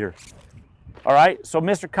 Multimeter. All right, so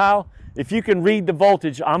Mr. Kyle, if you can read the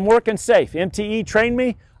voltage, I'm working safe. MTE trained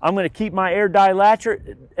me. I'm going to keep my air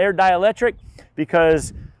dielectric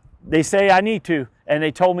because they say I need to, and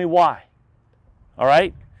they told me why. All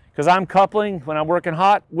right, because I'm coupling when I'm working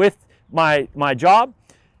hot with my job.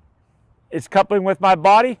 It's coupling with my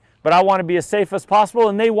body, but I want to be as safe as possible,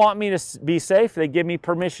 and they want me to be safe. They give me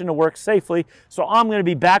permission to work safely, so I'm going to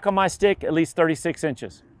be back on my stick at least 36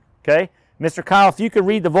 inches. Okay, Mr. Kyle, if you could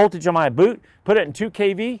read the voltage on my boot, put it in 2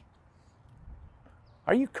 kV.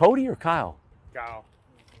 Are you Cody or Kyle? Kyle.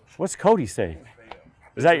 What's Cody say?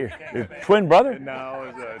 Is that your twin brother? No,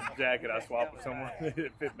 it was a jacket I swapped with someone.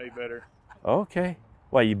 It fit me better. Okay.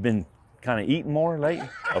 Well, you've been kind of eating more lately?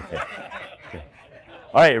 Okay.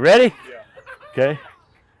 All right, ready? Yeah. Okay.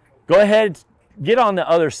 Go ahead, get on the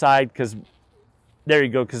other side, because there you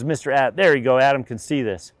go, because there you go, Adam can see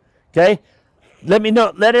this. Okay? Let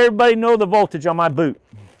everybody know the voltage on my boot.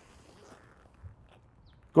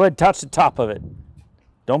 Go ahead, touch the top of it.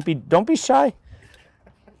 Don't be shy.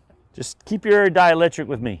 Just keep your dielectric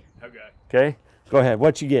with me. Okay. Okay? Go ahead.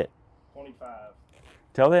 What you get? 25.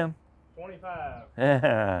 Tell them. 25.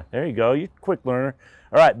 There you go. You're a quick learner.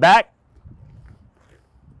 All right, back.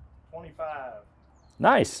 25.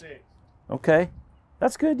 Nice. 6. Okay.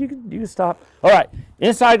 That's good. You can stop. All right.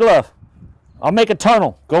 Inside glove. I'll make a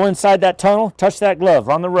tunnel. Go inside that tunnel. Touch that glove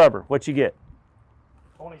on the rubber. What you get?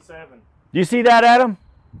 27. Do you see that, Adam?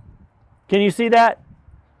 Can you see that?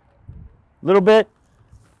 A little bit?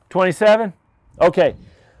 27? Okay.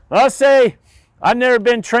 Let's say I've never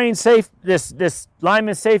been trained this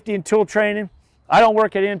lineman safety and tool training. I don't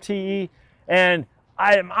work at MTE, and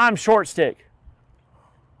I'm short stick.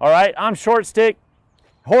 All right? I'm short stick.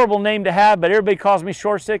 Horrible name to have, but everybody calls me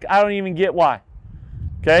short stick. I don't even get why.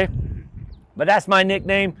 Okay? But that's my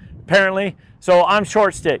nickname, apparently. So I'm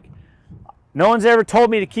short stick. No one's ever told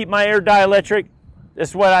me to keep my air dielectric. This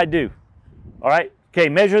is what I do. All right? Okay,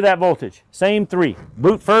 measure that voltage. Same 3.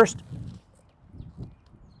 Boot first.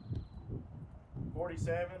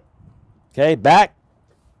 47. Okay, back.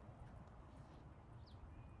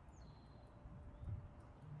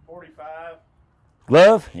 45.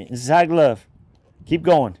 Glove, inside glove. Keep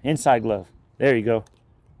going, inside glove. There you go.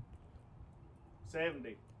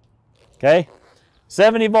 70. Okay,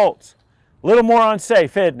 70 volts. A little more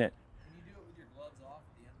unsafe, isn't it? Can you do it with your gloves off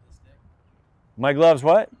at the end of the stick? My gloves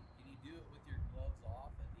what? Can you do it with your gloves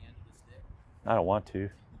off at the end of the stick? I don't want to.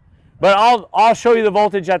 But I'll show you the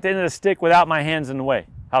voltage at the end of the stick without my hands in the way.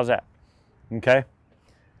 How's that? Okay.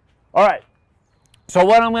 All right. So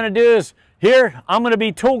what I'm going to do is, here, I'm going to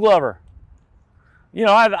be tool glover. You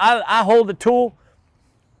know, I hold the tool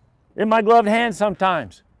in my gloved hand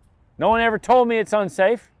sometimes. No one ever told me it's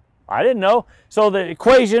unsafe. I didn't know. So the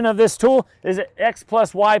equation of this tool is X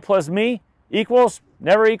plus Y plus me equals,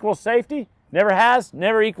 never equals safety, never has,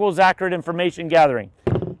 never equals accurate information gathering.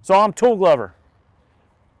 So I'm tool glover.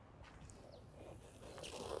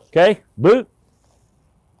 Okay, boot.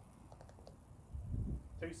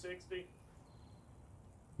 260.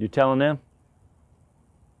 You telling them?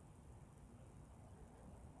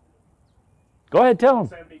 Go ahead, tell them.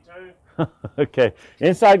 72. Okay,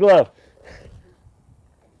 inside glove.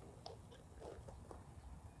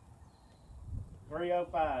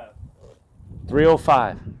 305.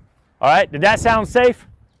 305. All right, did that sound safe?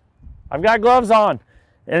 I've got gloves on,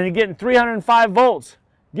 and you're getting 305 volts,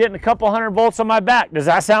 getting a couple hundred volts on my back. Does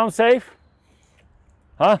that sound safe?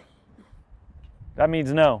 Huh? That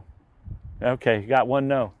means no. Okay, you got one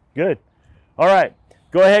no. Good. All right,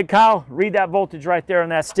 go ahead, Kyle. Read that voltage right there on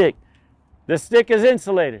that stick. The stick is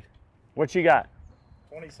insulated. What you got?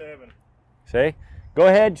 27. See? Go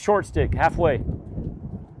ahead, short stick, halfway.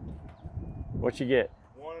 What you get?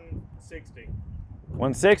 160.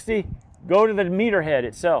 160. Go to the meter head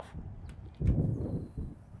itself.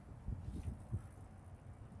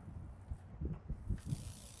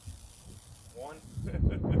 One.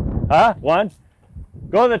 Huh? One?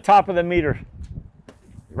 Go to the top of the meter.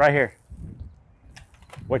 Right here.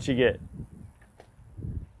 What you get?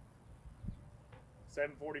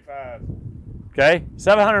 745. Okay?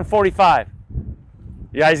 745.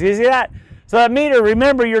 You guys see that? So that meter,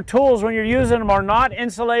 remember your tools when you're using them are not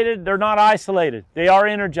insulated, they're not isolated. They are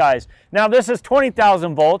energized. Now this is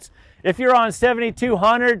 20,000 volts. If you're on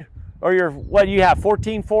 7,200 or you're, what do you have,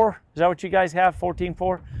 14.4? Is that what you guys have, 14.4?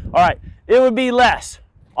 All right, it would be less,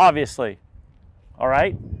 obviously. All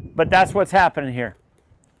right, but that's what's happening here.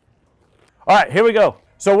 All right, here we go.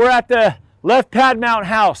 So we're at the left pad mount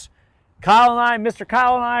house. Kyle and I, Mr.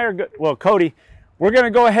 Kyle and I are, well, Cody, we're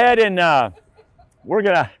gonna go ahead and we're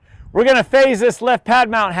gonna phase this left pad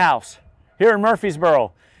mount house here in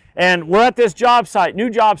Murfreesboro. And we're at this job site, new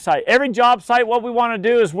job site. Every job site, what we wanna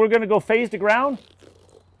do is we're gonna go phase to ground.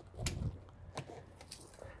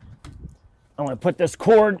 I'm gonna put this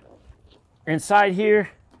cord inside here,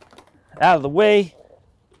 out of the way.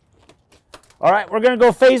 All right, we're gonna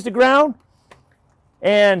go phase to ground.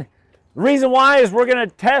 And the reason why is we're gonna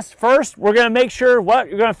test first, we're gonna make sure what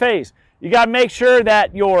you're gonna phase. You gotta make sure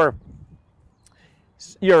that your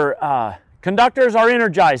conductors are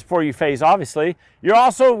energized before you phase, obviously.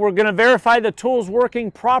 We're going to verify the tool's working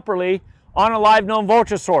properly on a live known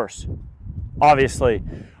voltage source, obviously.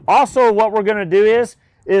 Also, what we're going to do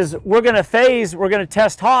is we're going to phase, we're going to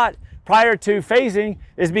test hot prior to phasing,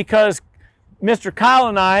 is because Mr. Kyle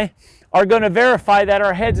and I are going to verify that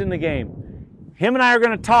our head's in the game. Him and I are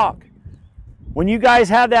going to talk. When you guys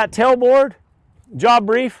have that tailboard job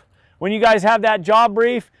brief, when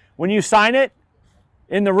you sign it,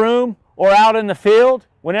 in the room or out in the field,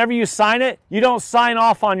 whenever you sign it, you don't sign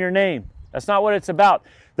off on your name. That's not what it's about.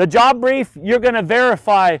 The job brief, you're going to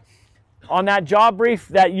verify on that job brief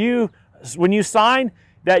that when you sign,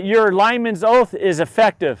 that your lineman's oath is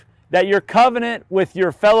effective, that your covenant with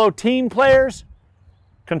your fellow team players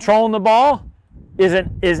controlling the ball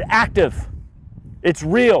is active. It's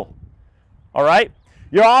real. All right?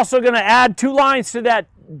 You're also going to add 2 lines to that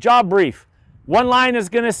job brief. One line is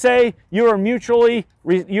going to say you are mutually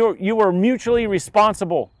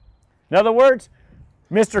responsible. In other words,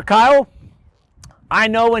 Mr. Kyle, I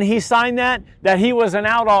know when he signed that he wasn't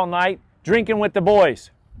out all night drinking with the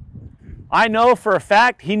boys. I know for a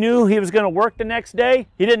fact he knew he was going to work the next day.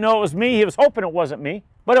 He didn't know it was me. He was hoping it wasn't me,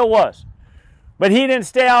 but it was. But he didn't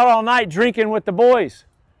stay out all night drinking with the boys.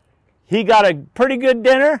 He got a pretty good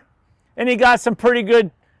dinner and he got some pretty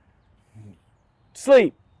good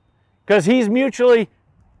sleep, because he's mutually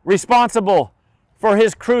responsible for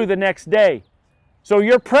his crew the next day. So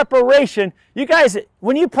your preparation, you guys,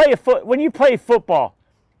 when you play football,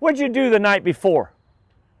 what'd you do the night before?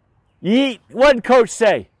 You eat. What did coach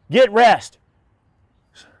say? Get rest.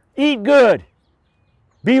 Eat good.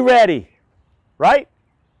 Be ready. Right?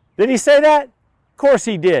 Did he say that? Of course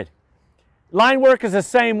he did. Line work is the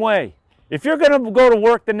same way. If you're going to go to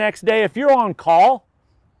work the next day, if you're on call,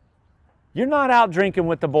 you're not out drinking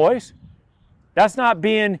with the boys. That's not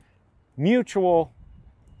being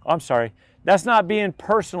that's not being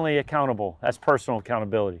personally accountable. That's personal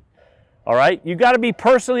accountability. All right? You got to be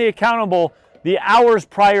personally accountable the hours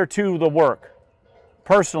prior to the work.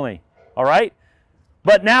 Personally. All right?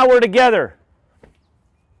 But now we're together.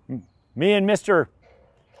 Me and Mr.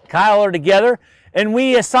 Kyle are together, and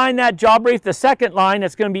we assign that job brief. The second line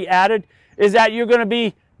that's going to be added is that you're going to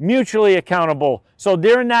be mutually accountable. So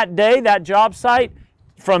during that day, that job site,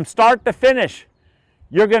 from start to finish,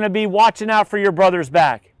 you're going to be watching out for your brother's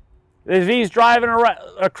back. If he's driving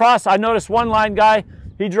across, I noticed one line guy,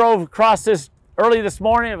 he drove across this early this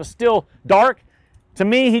morning. It was still dark. To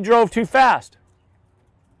me, he drove too fast.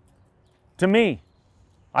 To me.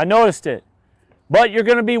 I noticed it. But you're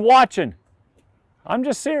going to be watching. I'm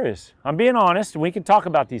just serious. I'm being honest, and we can talk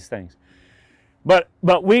about these things. But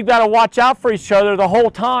we've got to watch out for each other the whole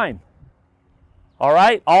time. All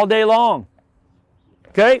right? All day long.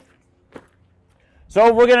 Okay?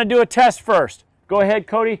 So we're going to do a test first. Go ahead,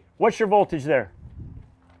 Cody. What's your voltage there?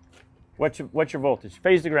 What's your voltage?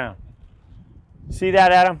 Phase to ground. See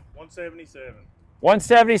that, Adam? 177.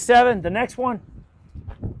 177. The next one?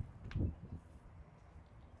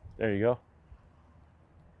 There you go.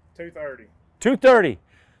 230. 230.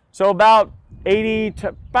 So about 80 to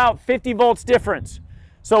about 50 volts difference.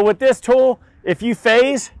 So with this tool, if you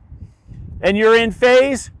phase and you're in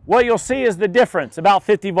phase, what you'll see is the difference, about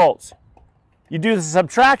 50 volts. You do the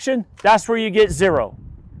subtraction, that's where you get 0.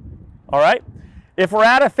 All right? If we're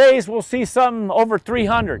out of phase, we'll see something over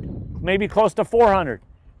 300, maybe close to 400.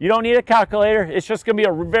 You don't need a calculator. It's just going to be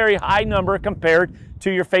a very high number compared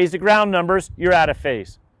to your phase to ground numbers. You're out of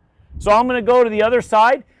phase. So I'm going to go to the other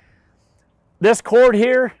side. This cord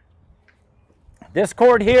here,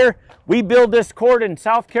 we build this cord in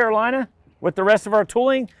South Carolina with the rest of our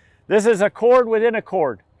tooling. This is a cord within a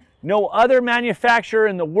cord. No other manufacturer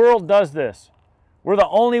in the world does this. We're the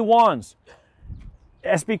only ones.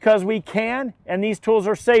 That's because we can, and these tools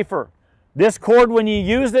are safer. This cord, when you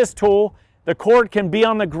use this tool, the cord can be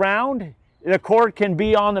on the ground, the cord can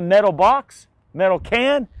be on the metal box, metal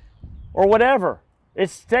can, or whatever.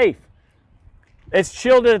 It's safe. It's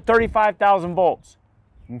shielded at 35,000 volts.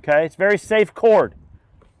 Okay, it's a very safe cord.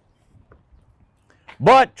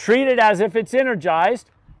 But treat it as if it's energized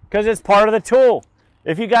because it's part of the tool.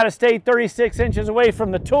 If you got to stay 36 inches away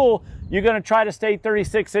from the tool, you're going to try to stay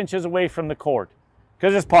 36 inches away from the cord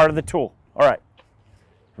because it's part of the tool. All right,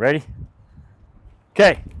 ready?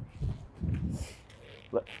 Okay,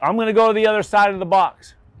 I'm going to go to the other side of the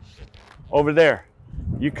box over there.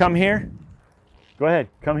 You come here. Go ahead,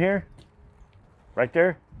 come here. Right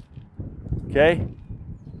there. Okay.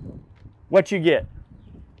 What you get?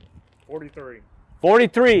 43.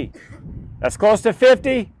 43. That's close to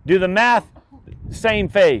 50. Do the math. Same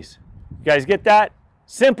phase. You guys get that?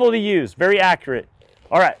 Simple to use. Very accurate.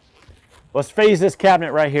 All right. Let's phase this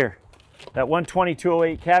cabinet right here. That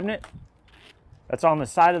 120-208 cabinet. That's on the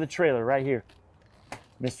side of the trailer right here.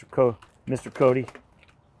 Mr. Cody.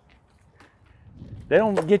 They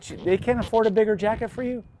don't get you. They can't afford a bigger jacket for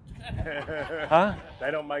you? Huh?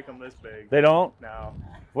 They don't make them this big. They don't? No.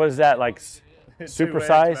 What is that, like super 2X,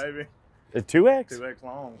 size? Maybe. A 2X? 2X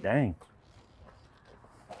long. Dang.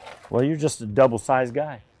 Well, you're just a double-sized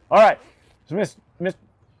guy. All right. So,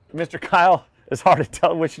 Mr. Kyle, it's hard to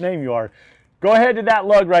tell which name you are. Go ahead to that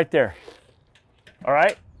lug right there. All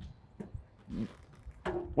right?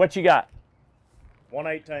 What you got?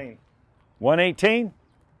 118. 118.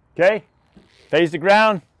 Okay. Phase to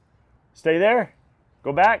ground. Stay there.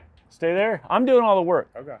 Go back. Stay there. I'm doing all the work.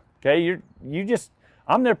 Okay. Okay. You just.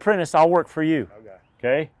 I'm the apprentice. I'll work for you.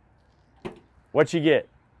 Okay. Okay. What you get?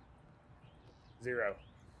 0.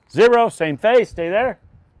 0. Same phase. Stay there.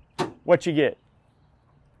 What you get?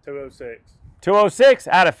 206. 206.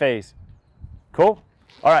 Out of phase. Cool.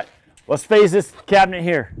 All right. Let's phase this cabinet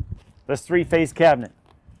here. This 3-phase cabinet.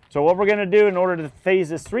 So what we're going to do in order to phase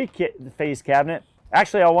this 3-phase cabinet,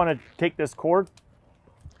 actually I want to take this cord.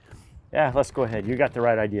 Yeah, let's go ahead. You got the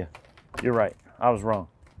right idea. You're right. I was wrong.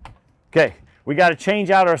 Okay, we got to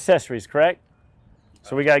change out our accessories, correct?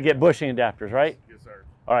 So we got to get bushing adapters, right? Yes, sir.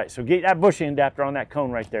 All right, so get that bushing adapter on that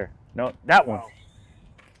cone right there. No, that one.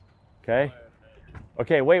 Okay.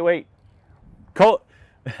 Okay, wait.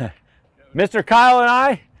 Mr. Kyle and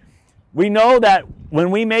I, we know that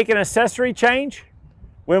when we make an accessory change,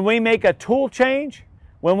 when we make a tool change,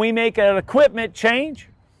 when we make an equipment change,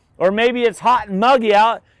 or maybe it's hot and muggy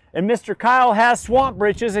out and Mr. Kyle has swamp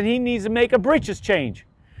britches and he needs to make a britches change.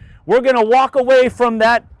 We're going to walk away from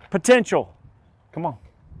that potential. Come on.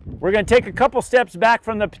 We're going to take a couple steps back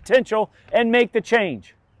from the potential and make the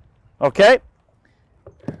change. Okay?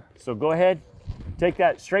 So go ahead, take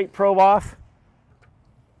that straight probe off.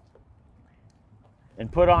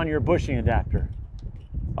 and put on your bushing adapter.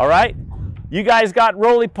 All right? You guys got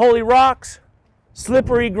roly-poly rocks,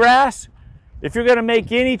 slippery grass. If you're going to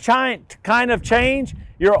make any kind of change,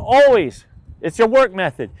 you're always, it's your work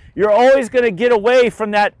method. You're always going to get away from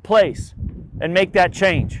that place and make that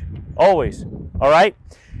change. Always. All right?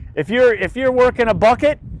 If you're working a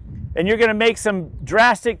bucket and you're going to make some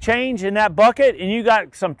drastic change in that bucket and you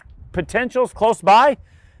got some potentials close by,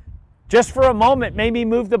 just for a moment, maybe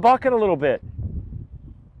move the bucket a little bit.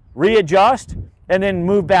 Readjust and then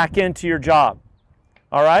move back into your job.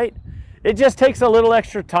 All right? It just takes a little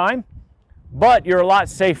extra time, but you're a lot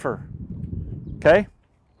safer. Okay?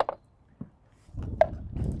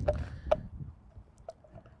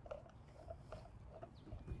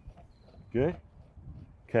 Good?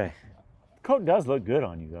 Okay. The coat does look good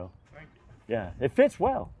on you, though. Thank you. Yeah, it fits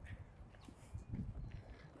well.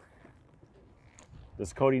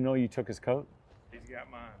 Does Cody know you took his coat? He's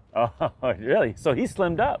got mine. Oh, really? So he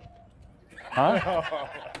slimmed up. Huh?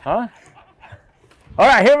 Huh? All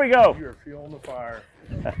right, here we go. You are fueling the fire.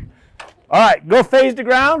 All right, go phase to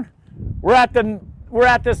ground. We're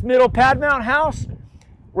at this middle pad mount house.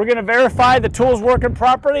 We're going to verify the tool's working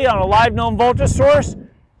properly on a live known voltage source.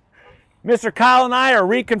 Mr. Kyle and I are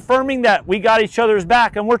reconfirming that we got each other's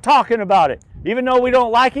back, and we're talking about it. Even though we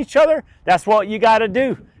don't like each other, that's what you got to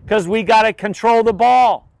do, because we got to control the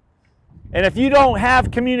ball. And if you don't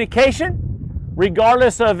have communication,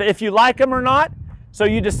 regardless of if you like them or not, so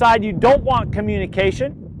you decide you don't want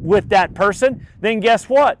communication with that person, then guess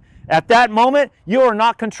what? At that moment, you are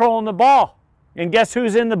not controlling the ball. And guess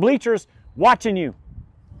who's in the bleachers watching you?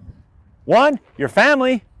 One, your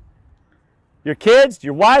family. Your kids,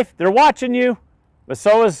 your wife, they're watching you, but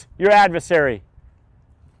so is your adversary.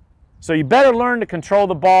 So you better learn to control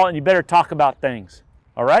the ball and you better talk about things.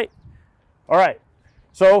 All right? All right.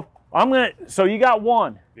 So so you got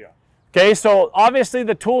one. Yeah. Okay, so obviously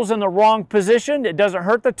the tool's in the wrong position. It doesn't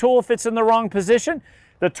hurt the tool if it's in the wrong position.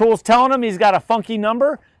 The tool's telling him he's got a funky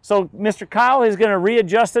number. So Mr. Kyle is going to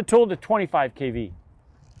readjust the tool to 25 kV.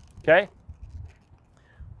 Okay?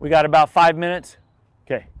 We got about 5 minutes.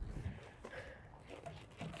 Okay.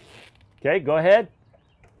 Okay, go ahead.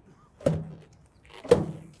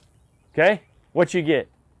 Okay, what you get?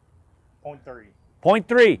 0.3.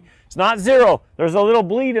 0.3. It's not 0. There's a little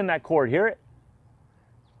bleed in that cord. Hear it?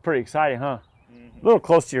 Pretty exciting, huh? A little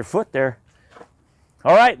close to your foot there.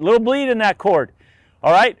 All right, little bleed in that cord.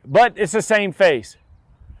 All right, but it's the same phase.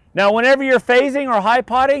 Now, whenever you're phasing or high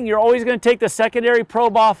potting, you're always going to take the secondary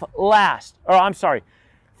probe off last. Or I'm sorry,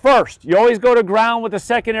 first. You always go to ground with the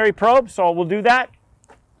secondary probe, so we'll do that.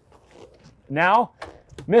 Now,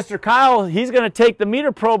 Mr. Kyle, he's going to take the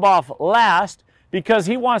meter probe off last because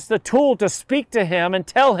he wants the tool to speak to him and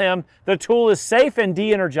tell him the tool is safe and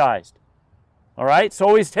de-energized. All right, so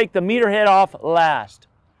always take the meter head off last.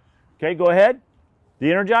 Okay, go ahead.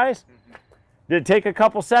 De-energize. Did it take a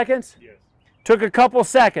couple seconds? Yes. Took a couple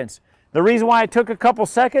seconds. The reason why it took a couple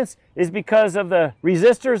seconds is because of the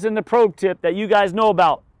resistors in the probe tip that you guys know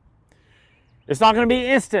about. It's not going to be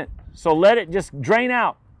instant, so let it just drain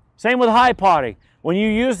out. Same with high potting. When you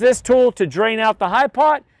use this tool to drain out the high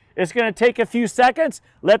pot, it's going to take a few seconds.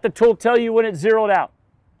 Let the tool tell you when it's zeroed out.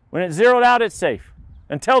 When it's zeroed out, it's safe.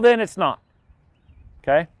 Until then, it's not.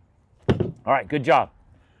 Okay? All right, good job.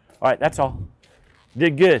 All right, that's all.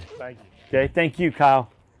 Did good. Thank you. Okay, thank you,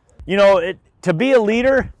 Kyle. You know, to be a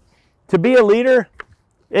leader,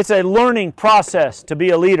 it's a learning process to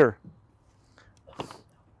be a leader.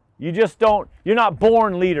 You just don't, you're not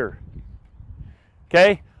born leader.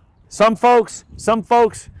 Okay? Some folks,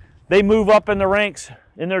 they move up in the ranks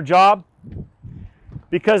in their job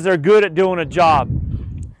because they're good at doing a job.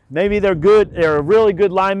 Maybe they're a really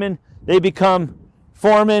good lineman, they become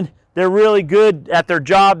foreman. They're really good at their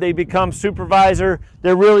job, they become supervisor.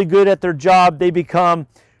 They're really good at their job, they become,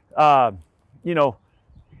 lead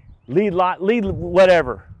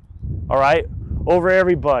whatever, all right, over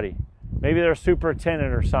everybody. Maybe they're a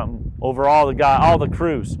superintendent or something over all the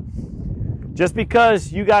crews. Just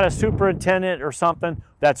because you got a superintendent or something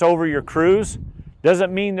that's over your crews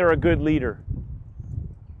doesn't mean they're a good leader.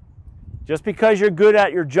 Just because you're good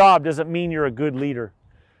at your job doesn't mean you're a good leader.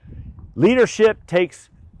 Leadership takes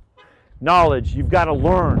knowledge. You've got to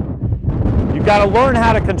learn. You've got to learn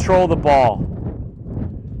how to control the ball.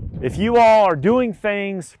 If you all are doing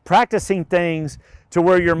things, practicing things to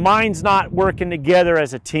where your mind's not working together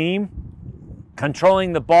as a team,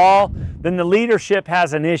 controlling the ball, then the leadership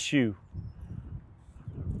has an issue.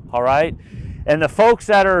 All right? And the folks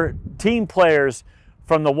that are team players,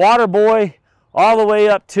 from the water boy all the way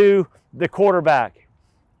up to the quarterback,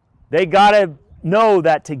 they got to know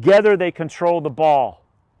that together they control the ball.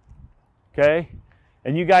 Okay?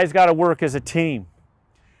 And you guys got to work as a team.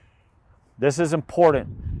 This is important.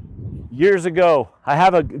 Years ago, I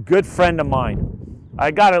have a good friend of mine.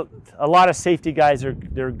 I got a lot of safety guys,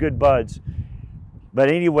 they're good buds. But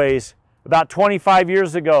anyways, about 25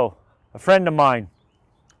 years ago, a friend of mine,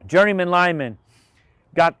 journeyman lineman,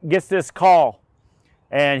 gets this call.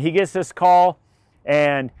 And he gets this call,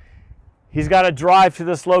 and he's got to drive to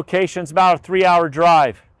this location. It's about a 3-hour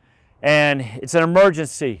drive. And it's an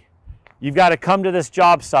emergency. You've got to come to this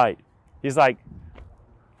job site. He's like,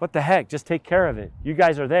 what the heck? Just take care of it. You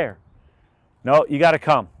guys are there. No, you got to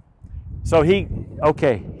come. So he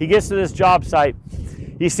gets to this job site.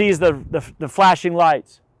 He sees the flashing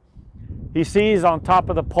lights. He sees on top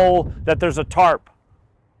of the pole that there's a tarp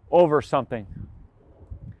over something.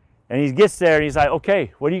 And he gets there and he's like,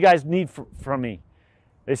 okay, what do you guys need from me?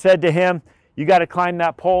 They said to him, you got to climb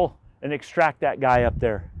that pole and extract that guy up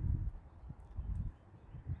there.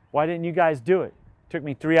 Why didn't you guys do it? It took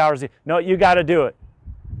me 3 hours. No, you got to do it.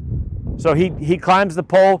 So he climbs the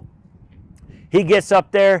pole. He gets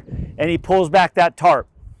up there and he pulls back that tarp.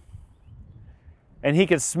 And he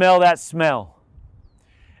can smell that smell.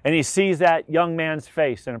 And he sees that young man's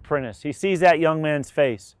face, an apprentice. He sees that young man's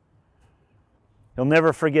face. He'll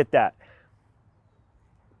never forget that.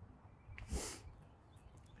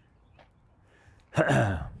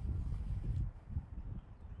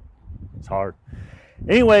 It's hard.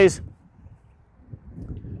 Anyways,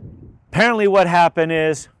 apparently what happened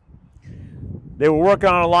is they were working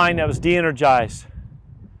on a line that was de-energized.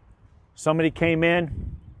 Somebody came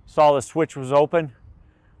in, saw the switch was open,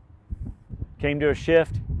 came to a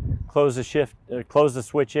shift, closed the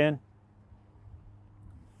switch in.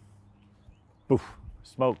 Poof,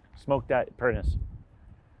 smoked that apprentice.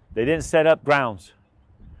 They didn't set up grounds.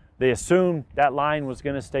 They assumed that line was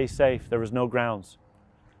going to stay safe. There was no grounds.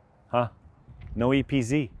 No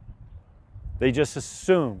EPZ. They just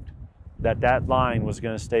assumed that line was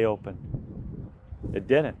going to stay open. It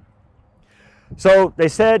didn't. So they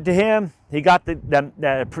said to him, he got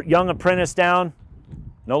that young apprentice down,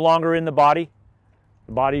 no longer in the body.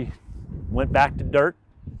 The body went back to dirt,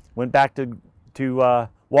 went back to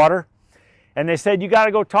water. And they said, you got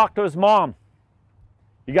to go talk to his mom.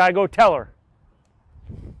 You got to go tell her.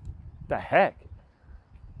 What the heck?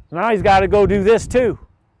 Now he's got to go do this too.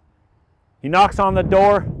 He knocks on the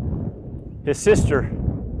door. His sister.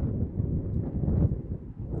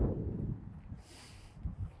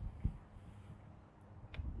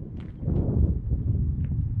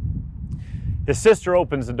 His sister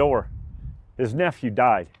opens the door. His nephew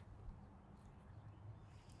died.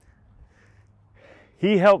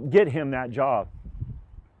 He helped get him that job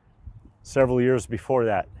several years before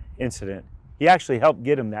that incident. He actually helped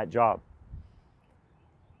get him that job.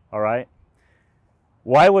 All right?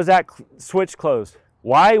 Why was that switch closed?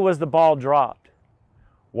 Why was the ball dropped?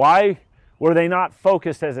 Why were they not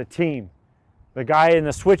focused as a team? The guy in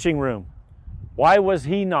the switching room, why was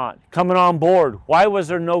he not coming on board? Why was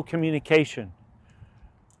there no communication?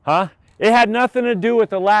 It had nothing to do with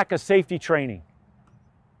the lack of safety training.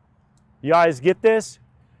 You guys get this?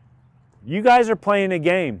 You guys are playing a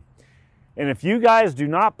game. And if you guys do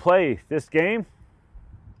not play this game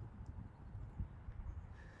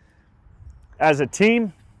as a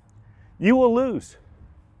team, you will lose.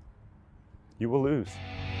 You will lose.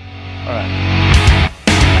 All right.